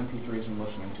downloading those MP3s and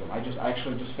listening to them. I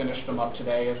actually just finished them up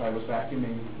today as I was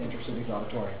vacuuming Intercity's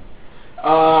auditorium.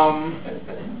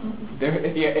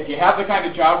 If you have the kind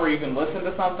of job where you can listen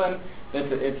to something,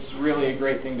 it's really a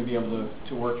great thing to be able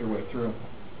to work your way through.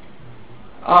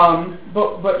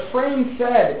 But Frame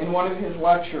said in one of his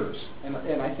lectures,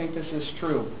 and I think this is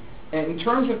true, in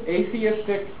terms of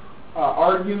atheistic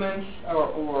arguments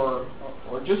or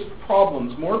just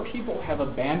problems, more people have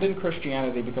abandoned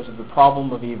Christianity because of the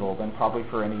problem of evil than probably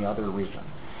for any other reason.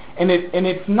 And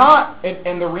it's not,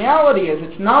 and the reality is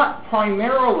it's not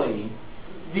primarily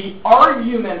the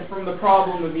argument from the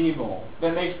problem of evil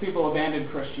that makes people abandon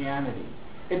Christianity.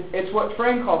 It's what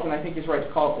Frame calls, and I think he's right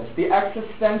to call it this, the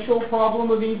existential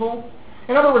problem of evil.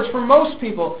 In other words, for most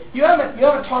people, you haven't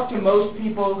talked to most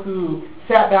people who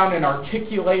sat down and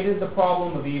articulated the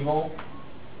problem of evil,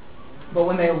 but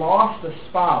when they lost a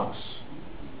spouse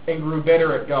and grew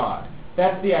bitter at God,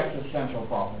 that's the existential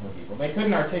problem of evil. They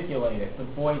couldn't articulate it,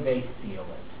 but boy, they feel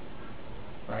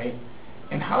it, right?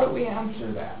 And how do we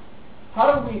answer that?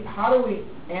 How do we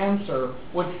answer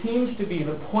what seems to be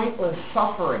the pointless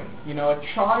suffering? You know, a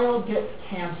child gets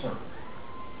cancer.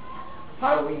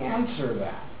 How do we answer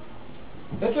that?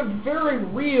 That's a very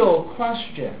real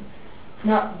question.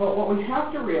 Now, but what we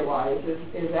have to realize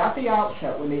is at the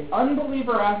outset, when the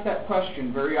unbeliever asks that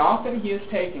question, very often he is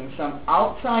taking some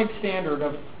outside standard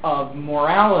of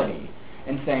morality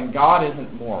and saying God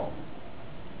isn't moral.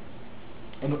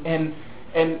 And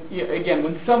again,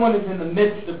 when someone is in the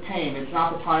midst of pain, it's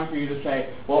not the time for you to say,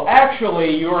 well,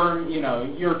 actually,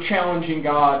 you're challenging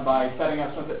God by setting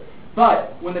up something.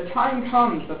 But when the time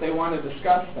comes that they want to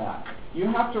discuss that, you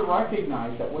have to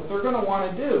recognize that what they're going to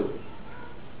want to do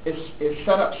is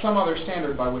set up some other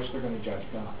standard by which they're going to judge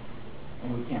God.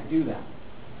 And we can't do that.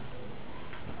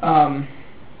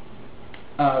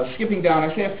 Skipping down,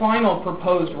 I say a final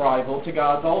proposed rival to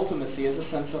God's ultimacy is a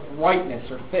sense of rightness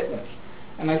or fitness.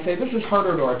 And I say this is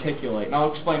harder to articulate, and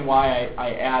I'll explain why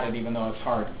I add it even though it's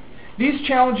hard. These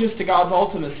challenges to God's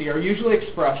ultimacy are usually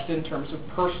expressed in terms of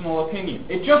personal opinion.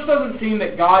 It just doesn't seem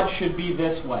that God should be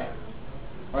this way,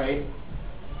 right?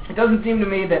 It doesn't seem to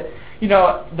me that,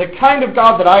 the kind of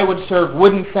God that I would serve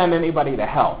wouldn't send anybody to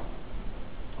hell.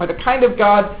 Or the kind of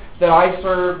God that I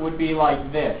serve would be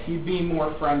like this. He'd be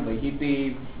more friendly. He'd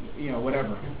be,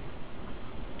 whatever.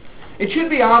 It should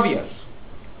be obvious.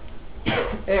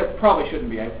 It probably shouldn't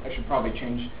be. I should probably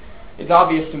change. It's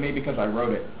obvious to me because I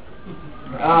wrote it.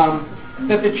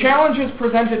 That the challenges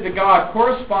presented to God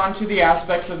correspond to the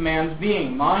aspects of man's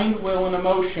being, mind, will, and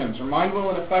emotions, or mind, will,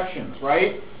 and affections,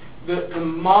 right? The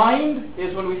mind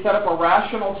is when we set up a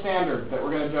rational standard that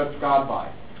we're going to judge God by.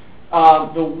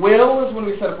 The will is when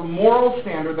we set up a moral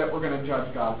standard that we're going to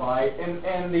judge God by.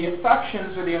 And the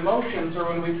affections or the emotions are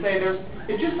when we say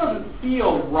it just doesn't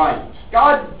feel right.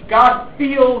 God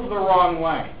feels the wrong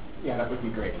way. Yeah, that would be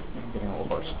great. I'm getting a little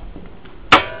hoarse.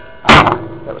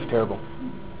 That was terrible.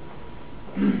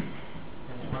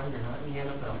 That's why you're not in the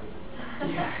NFL.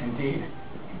 Yeah, indeed.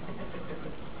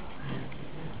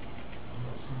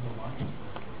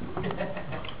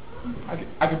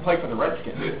 I could play for the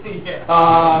Redskins.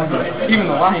 Even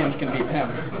the Lions can beat them.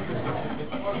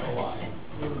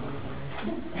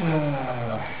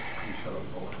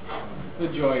 The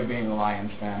joy of being a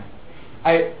Lions fan.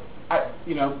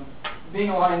 Being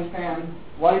a Lions fan,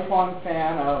 lifelong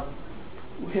fan of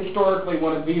historically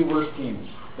one of the worst teams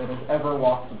that has ever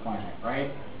walked the planet,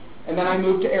 right? And then I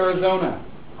moved to Arizona,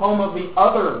 home of the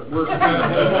other worst team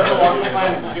that has ever walked the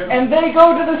planet. And they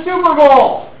go to the Super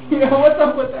Bowl! What's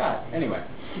up with that? Anyway.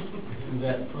 Is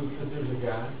that proof that there's a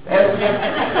God?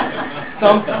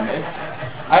 Something.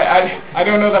 I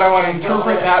don't know that I want to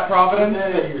interpret that providence.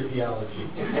 That's your theology.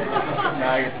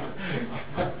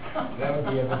 That would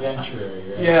be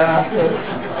evidentiary, right? Yeah,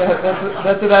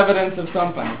 that's an evidence of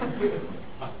something.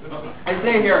 I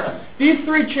say here, these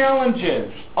three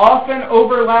challenges often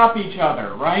overlap each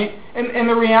other, right? And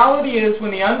the reality is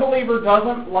when the unbeliever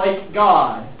doesn't like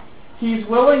God, he's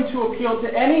willing to appeal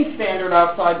to any standard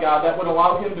outside God that would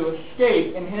allow him to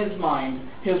escape, in his mind,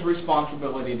 his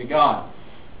responsibility to God.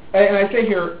 And I say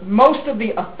here, most of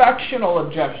the affectional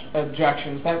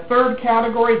objections, that third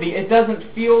category, the it doesn't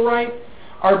feel right,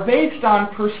 are based on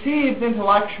perceived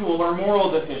intellectual or moral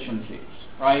deficiencies.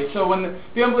 Right? So when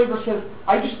the unbeliever says,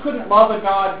 I just couldn't love a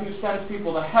God who sends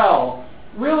people to hell,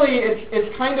 really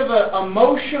it's kind of an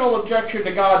emotional objection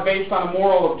to God based on a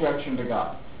moral objection to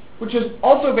God, which is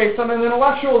also based on an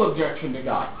intellectual objection to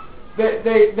God.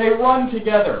 They run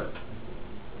together.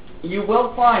 You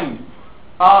will find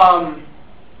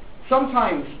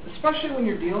sometimes, especially when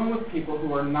you're dealing with people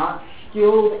who are not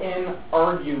skilled in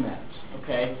argument,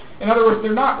 okay? In other words,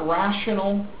 they're not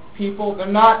rational people. They're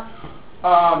not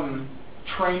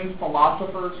trained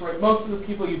philosophers, right? Most of the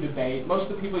people you debate, most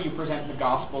of the people you present the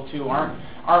gospel to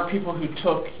aren't people who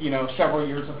took, several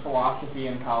years of philosophy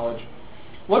in college.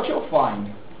 What you'll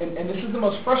find, and this is the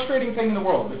most frustrating thing in the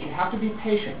world, but you have to be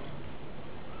patient.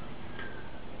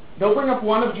 They'll bring up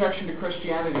one objection to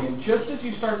Christianity, and just as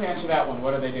you start to answer that one,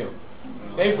 what do?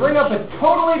 They bring up a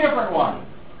totally different one,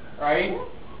 right?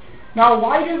 Now,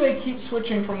 why do they keep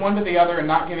switching from one to the other and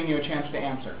not giving you a chance to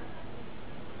answer?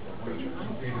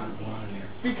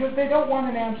 Because they don't want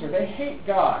an answer. They hate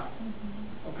God.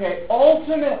 Okay?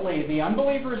 Ultimately, the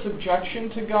unbeliever's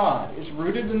objection to God is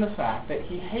rooted in the fact that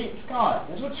he hates God.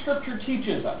 That's what Scripture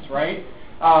teaches us, right?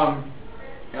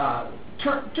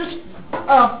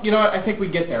 you know what? I think we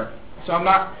get there. So I'm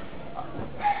not.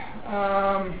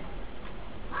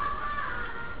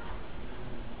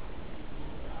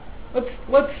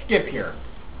 Let's skip here.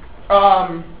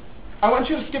 I want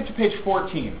you to skip to page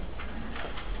 14.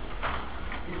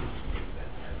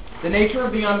 The nature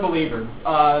of the unbeliever.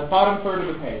 Bottom third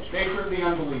of the page. Nature of the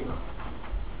unbeliever.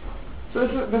 So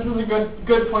this is a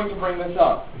good point to bring this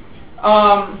up.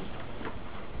 I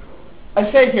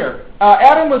say here,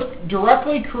 Adam was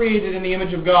directly created in the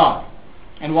image of God.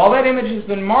 And while that image has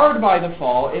been marred by the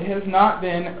fall, it has not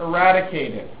been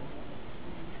eradicated.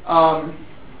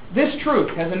 This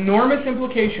truth has enormous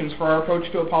implications for our approach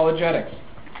to apologetics.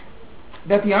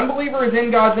 That the unbeliever is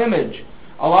in God's image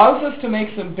allows us to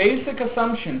make some basic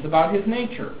assumptions about his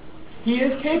nature. He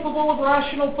is capable of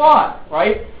rational thought,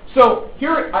 right? So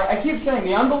here, I keep saying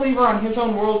the unbeliever on his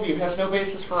own worldview has no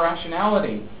basis for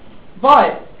rationality.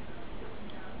 But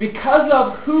because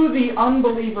of who the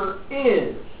unbeliever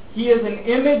is, he is an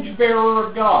image bearer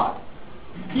of God.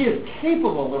 He is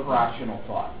capable of rational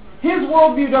thought. His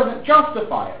worldview doesn't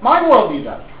justify it. My worldview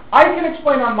does. I can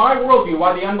explain on my worldview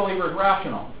why the unbeliever is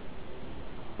rational.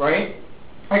 Right?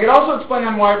 I can also explain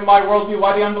on my worldview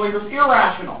why the unbeliever is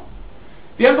irrational.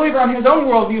 The unbeliever on his own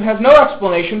worldview has no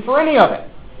explanation for any of it.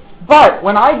 But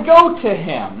when I go to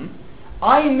him,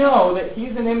 I know that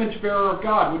he's an image bearer of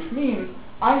God, which means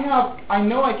I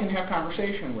know I can have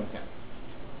conversation with him.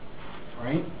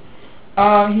 Right?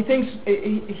 He thinks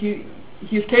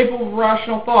he's capable of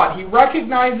rational thought. He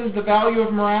recognizes the value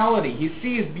of morality. He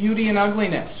sees beauty and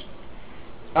ugliness.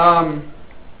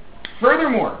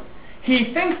 Furthermore,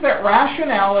 he thinks that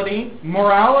rationality,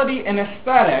 morality, and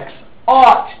aesthetics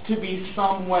ought to be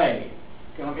some way.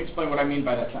 Okay, let me explain what I mean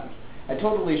by that sentence. I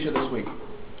told Alicia this week,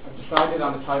 I've decided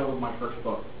on the title of my first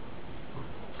book.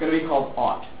 It's going to be called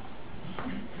Ought.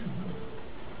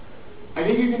 I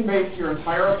think you can base your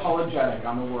entire apologetic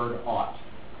on the word ought.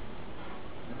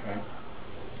 Okay?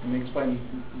 Let me explain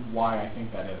why I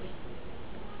think that is.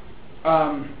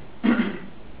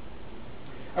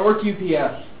 I worked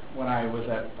UPS when I was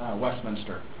at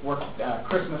Westminster. Worked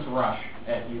Christmas rush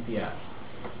at UPS.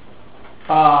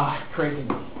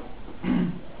 Craziness.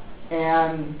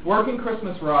 And working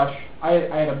Christmas rush, I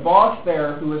had a boss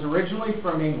there who was originally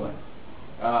from England.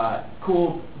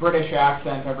 Cool British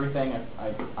accent, everything.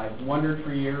 I've wondered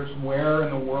for years where in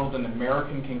the world an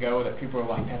American can go that people are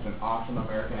like, that's an awesome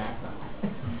American accent.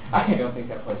 I don't think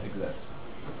that place exists.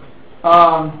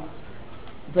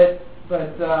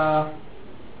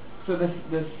 So this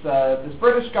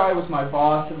British guy was my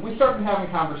boss, and we started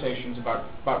having conversations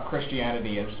about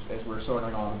Christianity as we're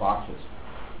sorting all the boxes.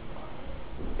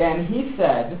 And he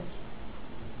said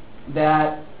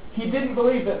that he didn't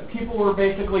believe that people were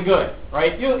basically good,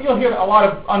 right? You'll hear a lot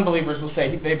of unbelievers will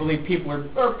say they believe people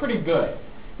are pretty good.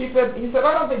 He said,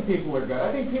 I don't think people are good.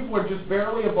 I think people are just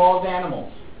barely evolved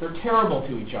animals. They're terrible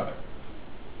to each other.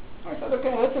 I said,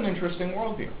 okay, that's an interesting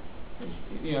worldview.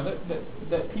 You know,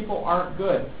 that people aren't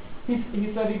good. He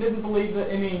said he didn't believe that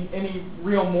any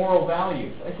real moral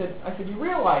values. I said, you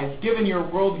realize, given your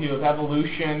worldview of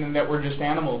evolution and that we're just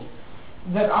animals,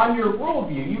 that on your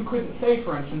worldview you couldn't say,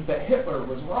 for instance, that Hitler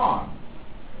was wrong.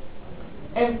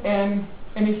 And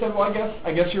he said, well,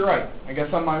 I guess you're right. I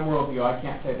guess on my worldview I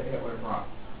can't say that Hitler's wrong.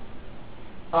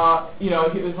 You know,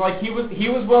 he was like he was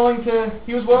willing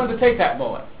to take that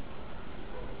bullet.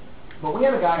 But we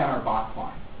had a guy on our box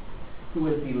line who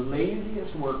was the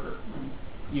laziest worker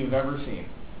you've ever seen.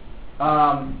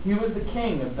 He was the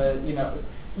king of the, you know,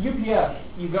 UPS,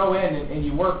 you go in and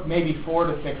you work maybe 4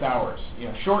 to 6 hours, you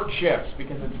know, short shifts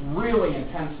because it's really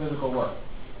intense physical work.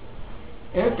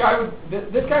 And this guy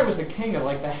was the king of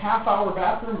like the half-hour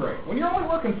bathroom break. When you're only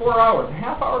working 4 hours, a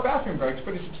half-hour bathroom break is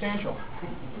pretty substantial.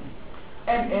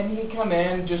 And he'd come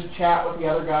in, just chat with the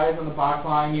other guys on the box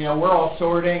line. You know, we're all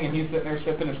sorting, and he's sitting there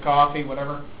sipping his coffee,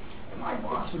 whatever. And my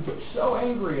boss would get so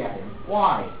angry at him.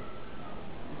 Why?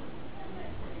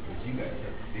 Because you guys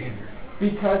have standards.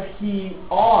 Because he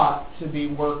ought to be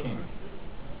working.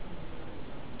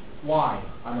 Why?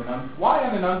 Why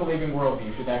on an unbelieving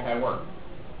worldview should that guy work?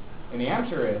 And the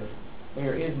answer is,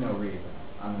 there is no reason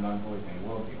on an unbelieving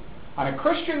worldview. On a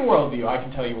Christian worldview, I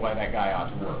can tell you why that guy ought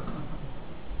to work.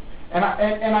 And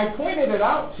I pointed it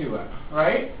out to him,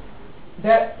 right?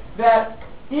 That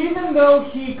even though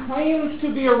he claims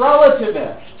to be a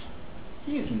relativist,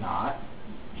 he's not.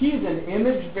 He's an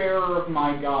image bearer of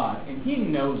my God, and he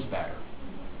knows better.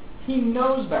 He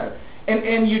knows better.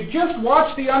 And you just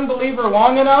watch the unbeliever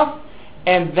long enough,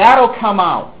 and that'll come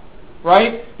out,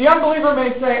 right? The unbeliever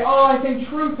may say, oh, I think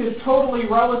truth is totally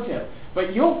relative.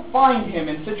 But you'll find him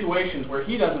in situations where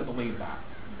he doesn't believe that.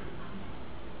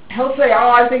 he'll say, oh,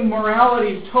 I think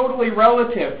morality is totally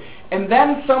relative. And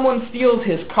then someone steals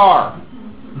his car,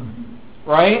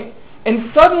 right?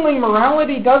 And suddenly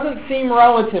morality doesn't seem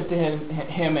relative to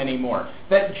him anymore.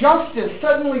 That justice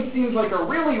suddenly seems like a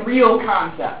really real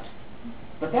concept.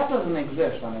 But that doesn't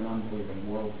exist on an unbelieving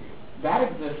worldview.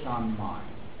 That exists on mine.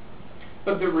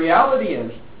 But the reality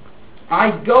is,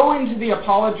 I go into the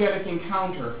apologetic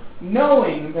encounter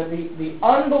knowing that the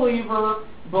unbeliever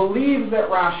believes that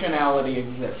rationality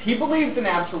exists. He believes in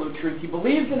absolute truth. He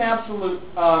believes in absolute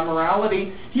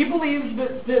morality. He believes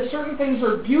that certain things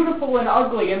are beautiful and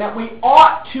ugly and that we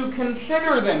ought to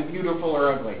consider them beautiful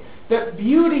or ugly. That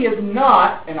beauty is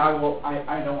not, and I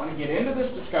don't want to get into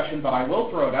this discussion, but I will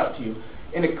throw it out to you.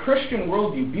 In a Christian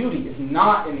worldview, beauty is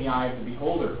not in the eye of the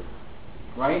beholder.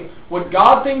 Right? What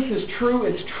God thinks is true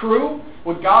is true.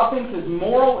 What God thinks is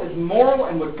moral,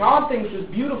 and what God thinks is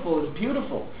beautiful is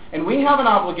beautiful. And we have an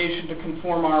obligation to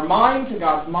conform our mind to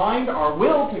God's mind, our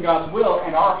will to God's will,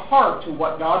 and our heart to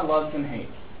what God loves and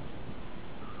hates.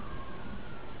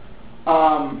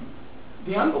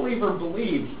 The unbeliever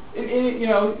believes,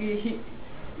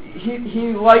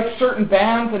 he likes certain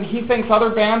bands and he thinks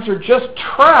other bands are just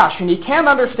trash, and he can't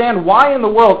understand why in the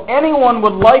world anyone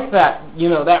would like that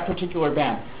particular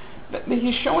band.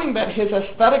 He's showing that his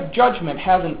aesthetic judgment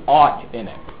has an ought in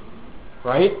it,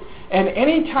 right? And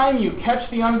any time you catch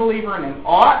the unbeliever in an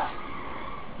ought,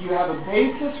 you have a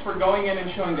basis for going in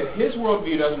and showing that his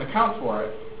worldview doesn't account for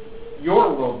it. Your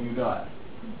worldview does.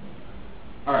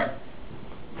 All right.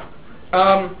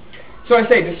 So I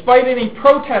say, despite any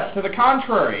protests to the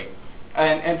contrary,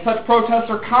 and such protests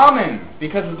are common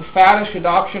because of the faddish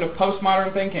adoption of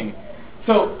postmodern thinking.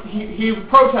 So he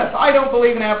protests, I don't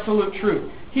believe in absolute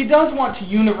truth. He does want to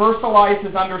universalize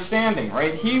his understanding,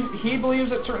 right? He believes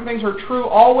that certain things are true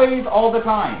always, all the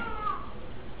time.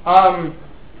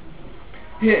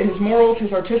 His morals,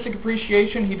 his artistic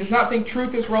appreciation, he does not think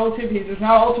truth is relative. He does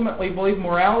not ultimately believe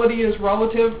morality is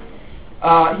relative.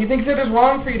 He thinks it is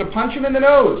wrong for you to punch him in the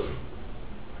nose.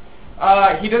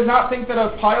 He does not think that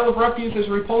a pile of refuse is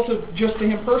repulsive just to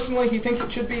him personally. He thinks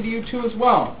it should be to you too as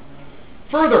well.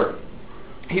 Further,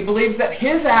 he believes that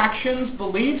his actions,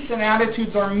 beliefs, and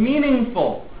attitudes are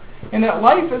meaningful, and that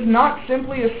life is not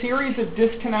simply a series of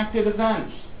disconnected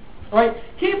events. Right?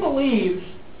 He believes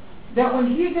that when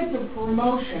he gets a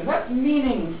promotion, that's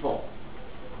meaningful.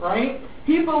 Right?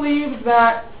 He believes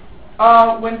that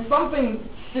when something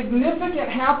significant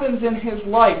happens in his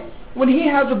life, when he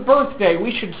has a birthday,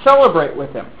 we should celebrate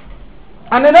with him.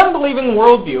 On an unbelieving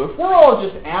worldview, if we're all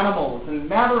just animals and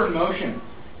matter in motion,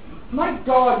 my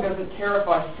dog doesn't care if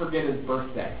I forget his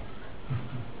birthday.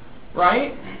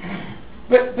 Right?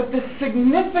 But the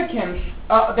significance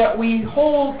that we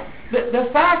hold, the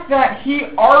fact that he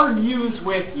argues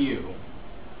with you,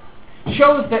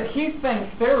 shows that he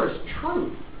thinks there is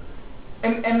truth.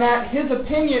 And that his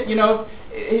opinion,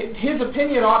 his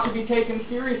opinion ought to be taken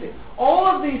seriously. All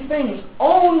of these things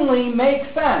only make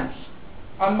sense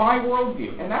on my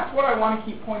worldview. And that's what I want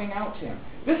to keep pointing out to him.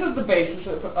 This is the basis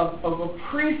of a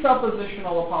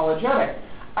presuppositional apologetic.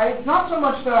 It's not so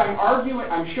much that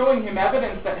I'm showing him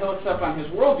evidence that he'll accept on his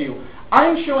worldview.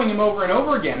 I'm showing him over and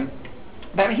over again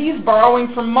that he's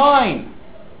borrowing from mine.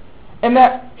 And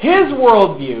that his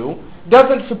worldview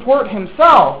doesn't support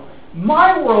himself.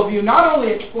 My worldview not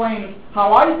only explains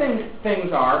how I think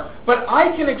things are, but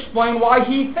I can explain why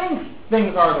he thinks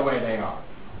things are the way they are.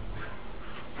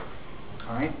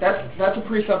 All right? That's a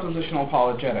presuppositional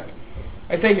apologetic.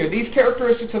 I say here, these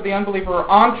characteristics of the unbeliever are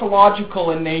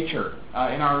ontological in nature.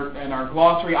 In our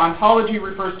glossary, ontology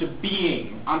refers to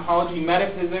being. Ontology,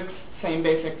 metaphysics, same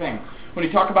basic thing. When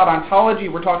we talk about ontology,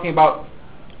 we're talking about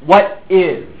what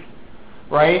is,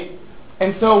 right?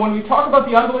 And so when we talk about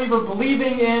the unbeliever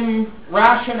believing in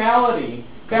rationality,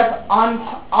 that's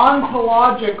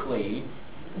ontologically,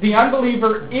 the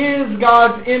unbeliever is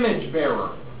God's image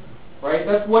bearer, right?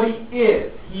 That's what he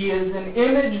is. He is an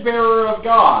image bearer of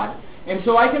God. And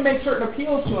so I can make certain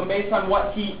appeals to him based on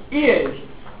what he is,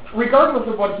 regardless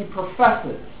of what he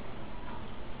professes.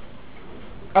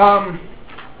 The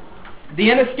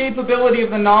inescapability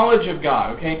of the knowledge of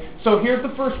God, okay? So here's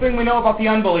the first thing we know about the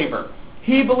unbeliever.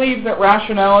 He believes that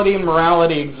rationality and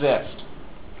morality exist,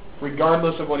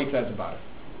 regardless of what he says about it.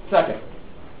 Second,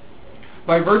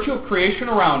 by virtue of creation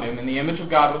around him and the image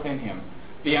of God within him,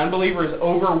 the unbeliever is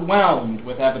overwhelmed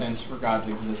with evidence for God's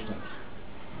existence.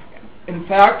 In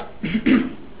fact,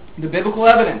 the biblical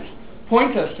evidence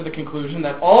points us to the conclusion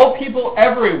that all people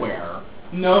everywhere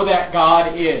know that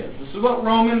God is. This is what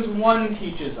Romans 1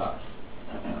 teaches us.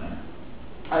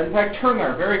 In fact, turn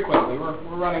there very quickly. We're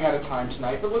running out of time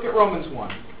tonight, but look at Romans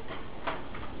 1.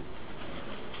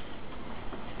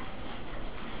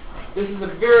 This is a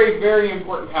very, very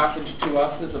important passage to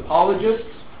us as apologists.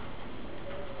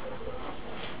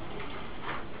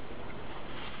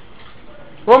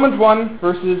 Romans 1,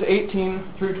 verses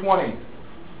 18 through 20.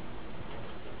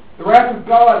 The wrath of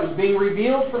God is being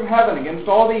revealed from heaven against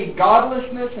all the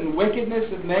godlessness and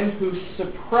wickedness of men who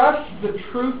suppress the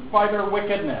truth by their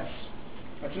wickedness.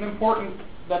 That's an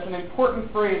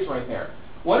important phrase right there.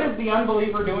 What is the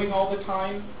unbeliever doing all the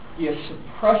time? He is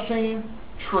suppressing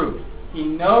truth. He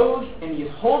knows and he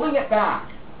is holding it back.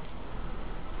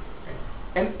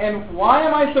 And why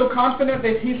am I so confident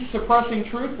that he's suppressing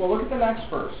truth? Well, look at the next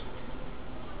verse.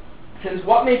 Since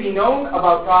what may be known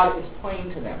about God is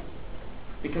plain to them,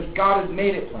 because God has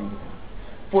made it plain to them.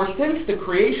 For since the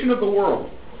creation of the world,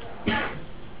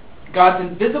 God's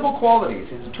invisible qualities,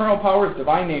 His eternal power, His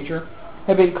divine nature,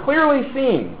 have been clearly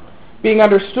seen, being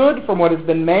understood from what has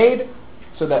been made,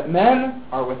 so that men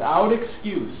are without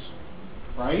excuse.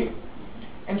 Right?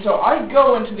 And so I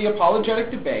go into the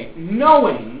apologetic debate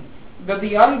knowing that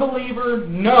the unbeliever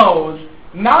knows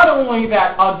not only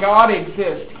that a God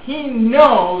exists, he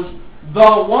knows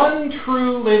the one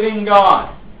true living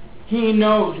God. He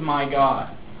knows my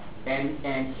God.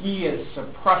 And he is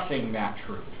suppressing that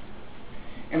truth.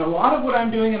 And a lot of what I'm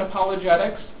doing in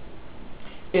apologetics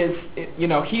is,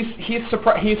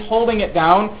 he's holding it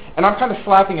down, and I'm kind of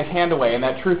slapping his hand away, and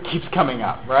that truth keeps coming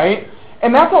up, right?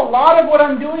 And that's a lot of what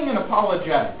I'm doing in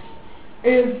apologetics,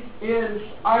 is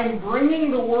I'm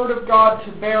bringing the Word of God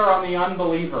to bear on the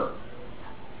unbeliever.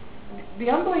 The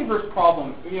unbeliever's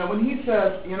problem, when he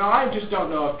says, I just don't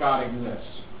know if God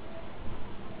exists,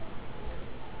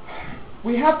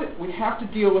 we have to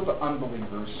deal with the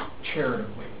unbelievers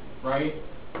charitably, right?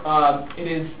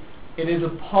 It is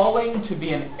appalling to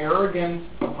be an arrogant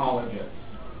apologist,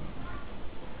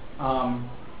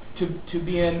 to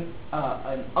be an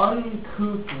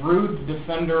uncouth, rude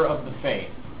defender of the faith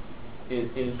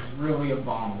is really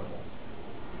abominable.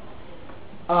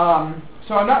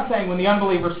 So I'm not saying when the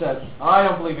unbeliever says, I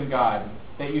don't believe in God,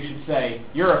 that you should say,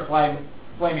 you're a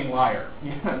flaming liar.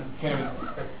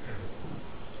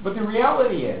 But the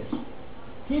reality is,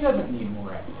 he doesn't need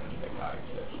more evidence that God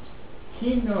exists.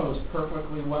 He knows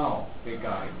perfectly well that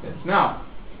God exists. Now,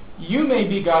 you may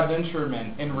be God's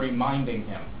instrument in reminding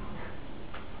him.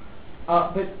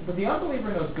 But the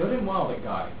unbeliever knows good and well that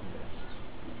God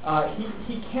exists.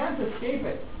 He can't escape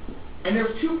it. And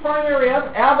there's two primary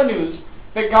avenues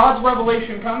that God's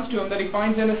revelation comes to him that he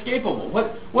finds inescapable.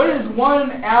 What is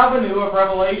one avenue of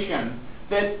revelation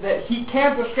that he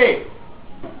can't escape?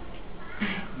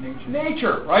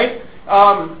 Nature, right?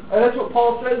 And that's what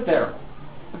Paul says there.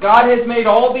 God has made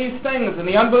all these things, and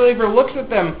the unbeliever looks at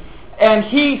them, and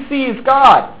he sees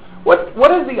God.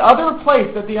 What is the other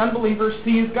place that the unbeliever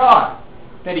sees God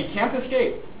that he can't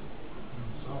escape?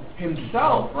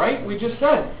 Himself, right? We just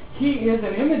said he is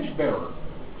an image bearer.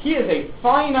 He is a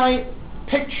finite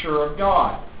picture of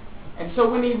God. And so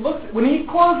when he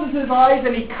closes his eyes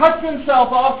and he cuts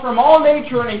himself off from all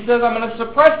nature and he says, I'm going to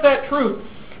suppress that truth,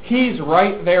 he's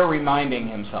right there reminding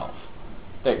himself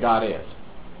that God is.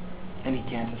 And he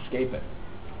can't escape it.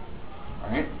 All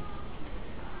right?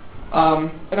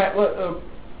 And I'll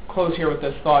close here with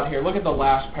this thought here. Look at the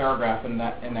last paragraph in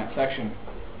that section.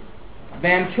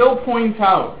 Van Til points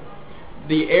out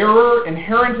the error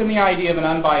inherent in the idea of an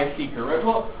unbiased seeker. Right?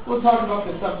 We'll talk about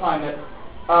this sometime. That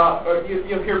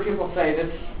you'll hear people say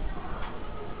this.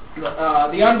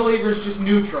 The unbeliever is just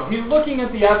neutral. He's looking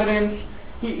at the evidence.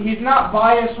 He's not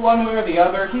biased one way or the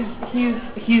other.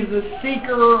 He's a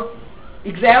seeker,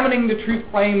 examining the truth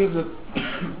claims of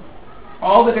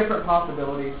all the different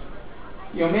possibilities.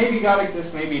 Maybe God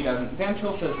exists, maybe He doesn't. Van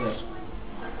Til says this: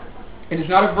 it is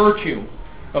not a virtue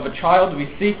of a child to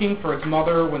be seeking for its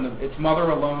mother when its mother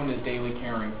alone is daily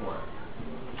caring for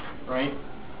it. Right?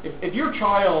 If your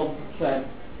child said,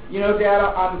 Dad,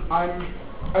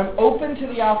 I'm open to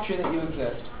the option that you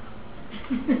exist.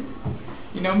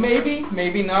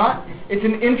 Maybe not. It's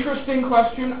an interesting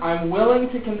question. I'm willing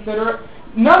to consider it.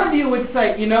 None of you would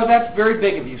say, that's very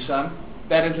big of you, son.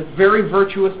 That is a very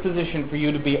virtuous position for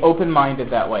you to be open-minded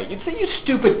that way. You'd say, you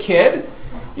stupid kid.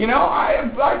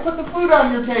 I put the food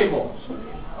on your table.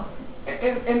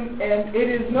 And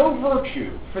it is no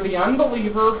virtue for the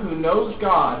unbeliever who knows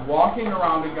God, walking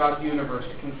around in God's universe,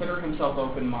 to consider himself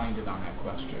open-minded on that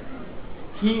question.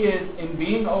 He is, in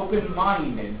being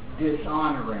open-minded,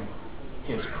 dishonoring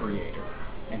his Creator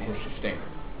and his Sustainer.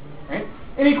 Right?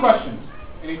 Any questions?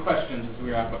 Any questions as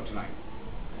we wrap up tonight?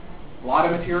 A lot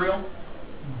of material,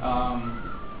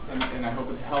 and I hope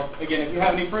it's helped. Again, if you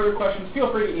have any further questions,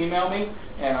 feel free to email me,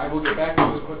 and I will get back to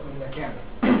you as quickly as I can.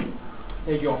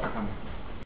 Thank you all for coming.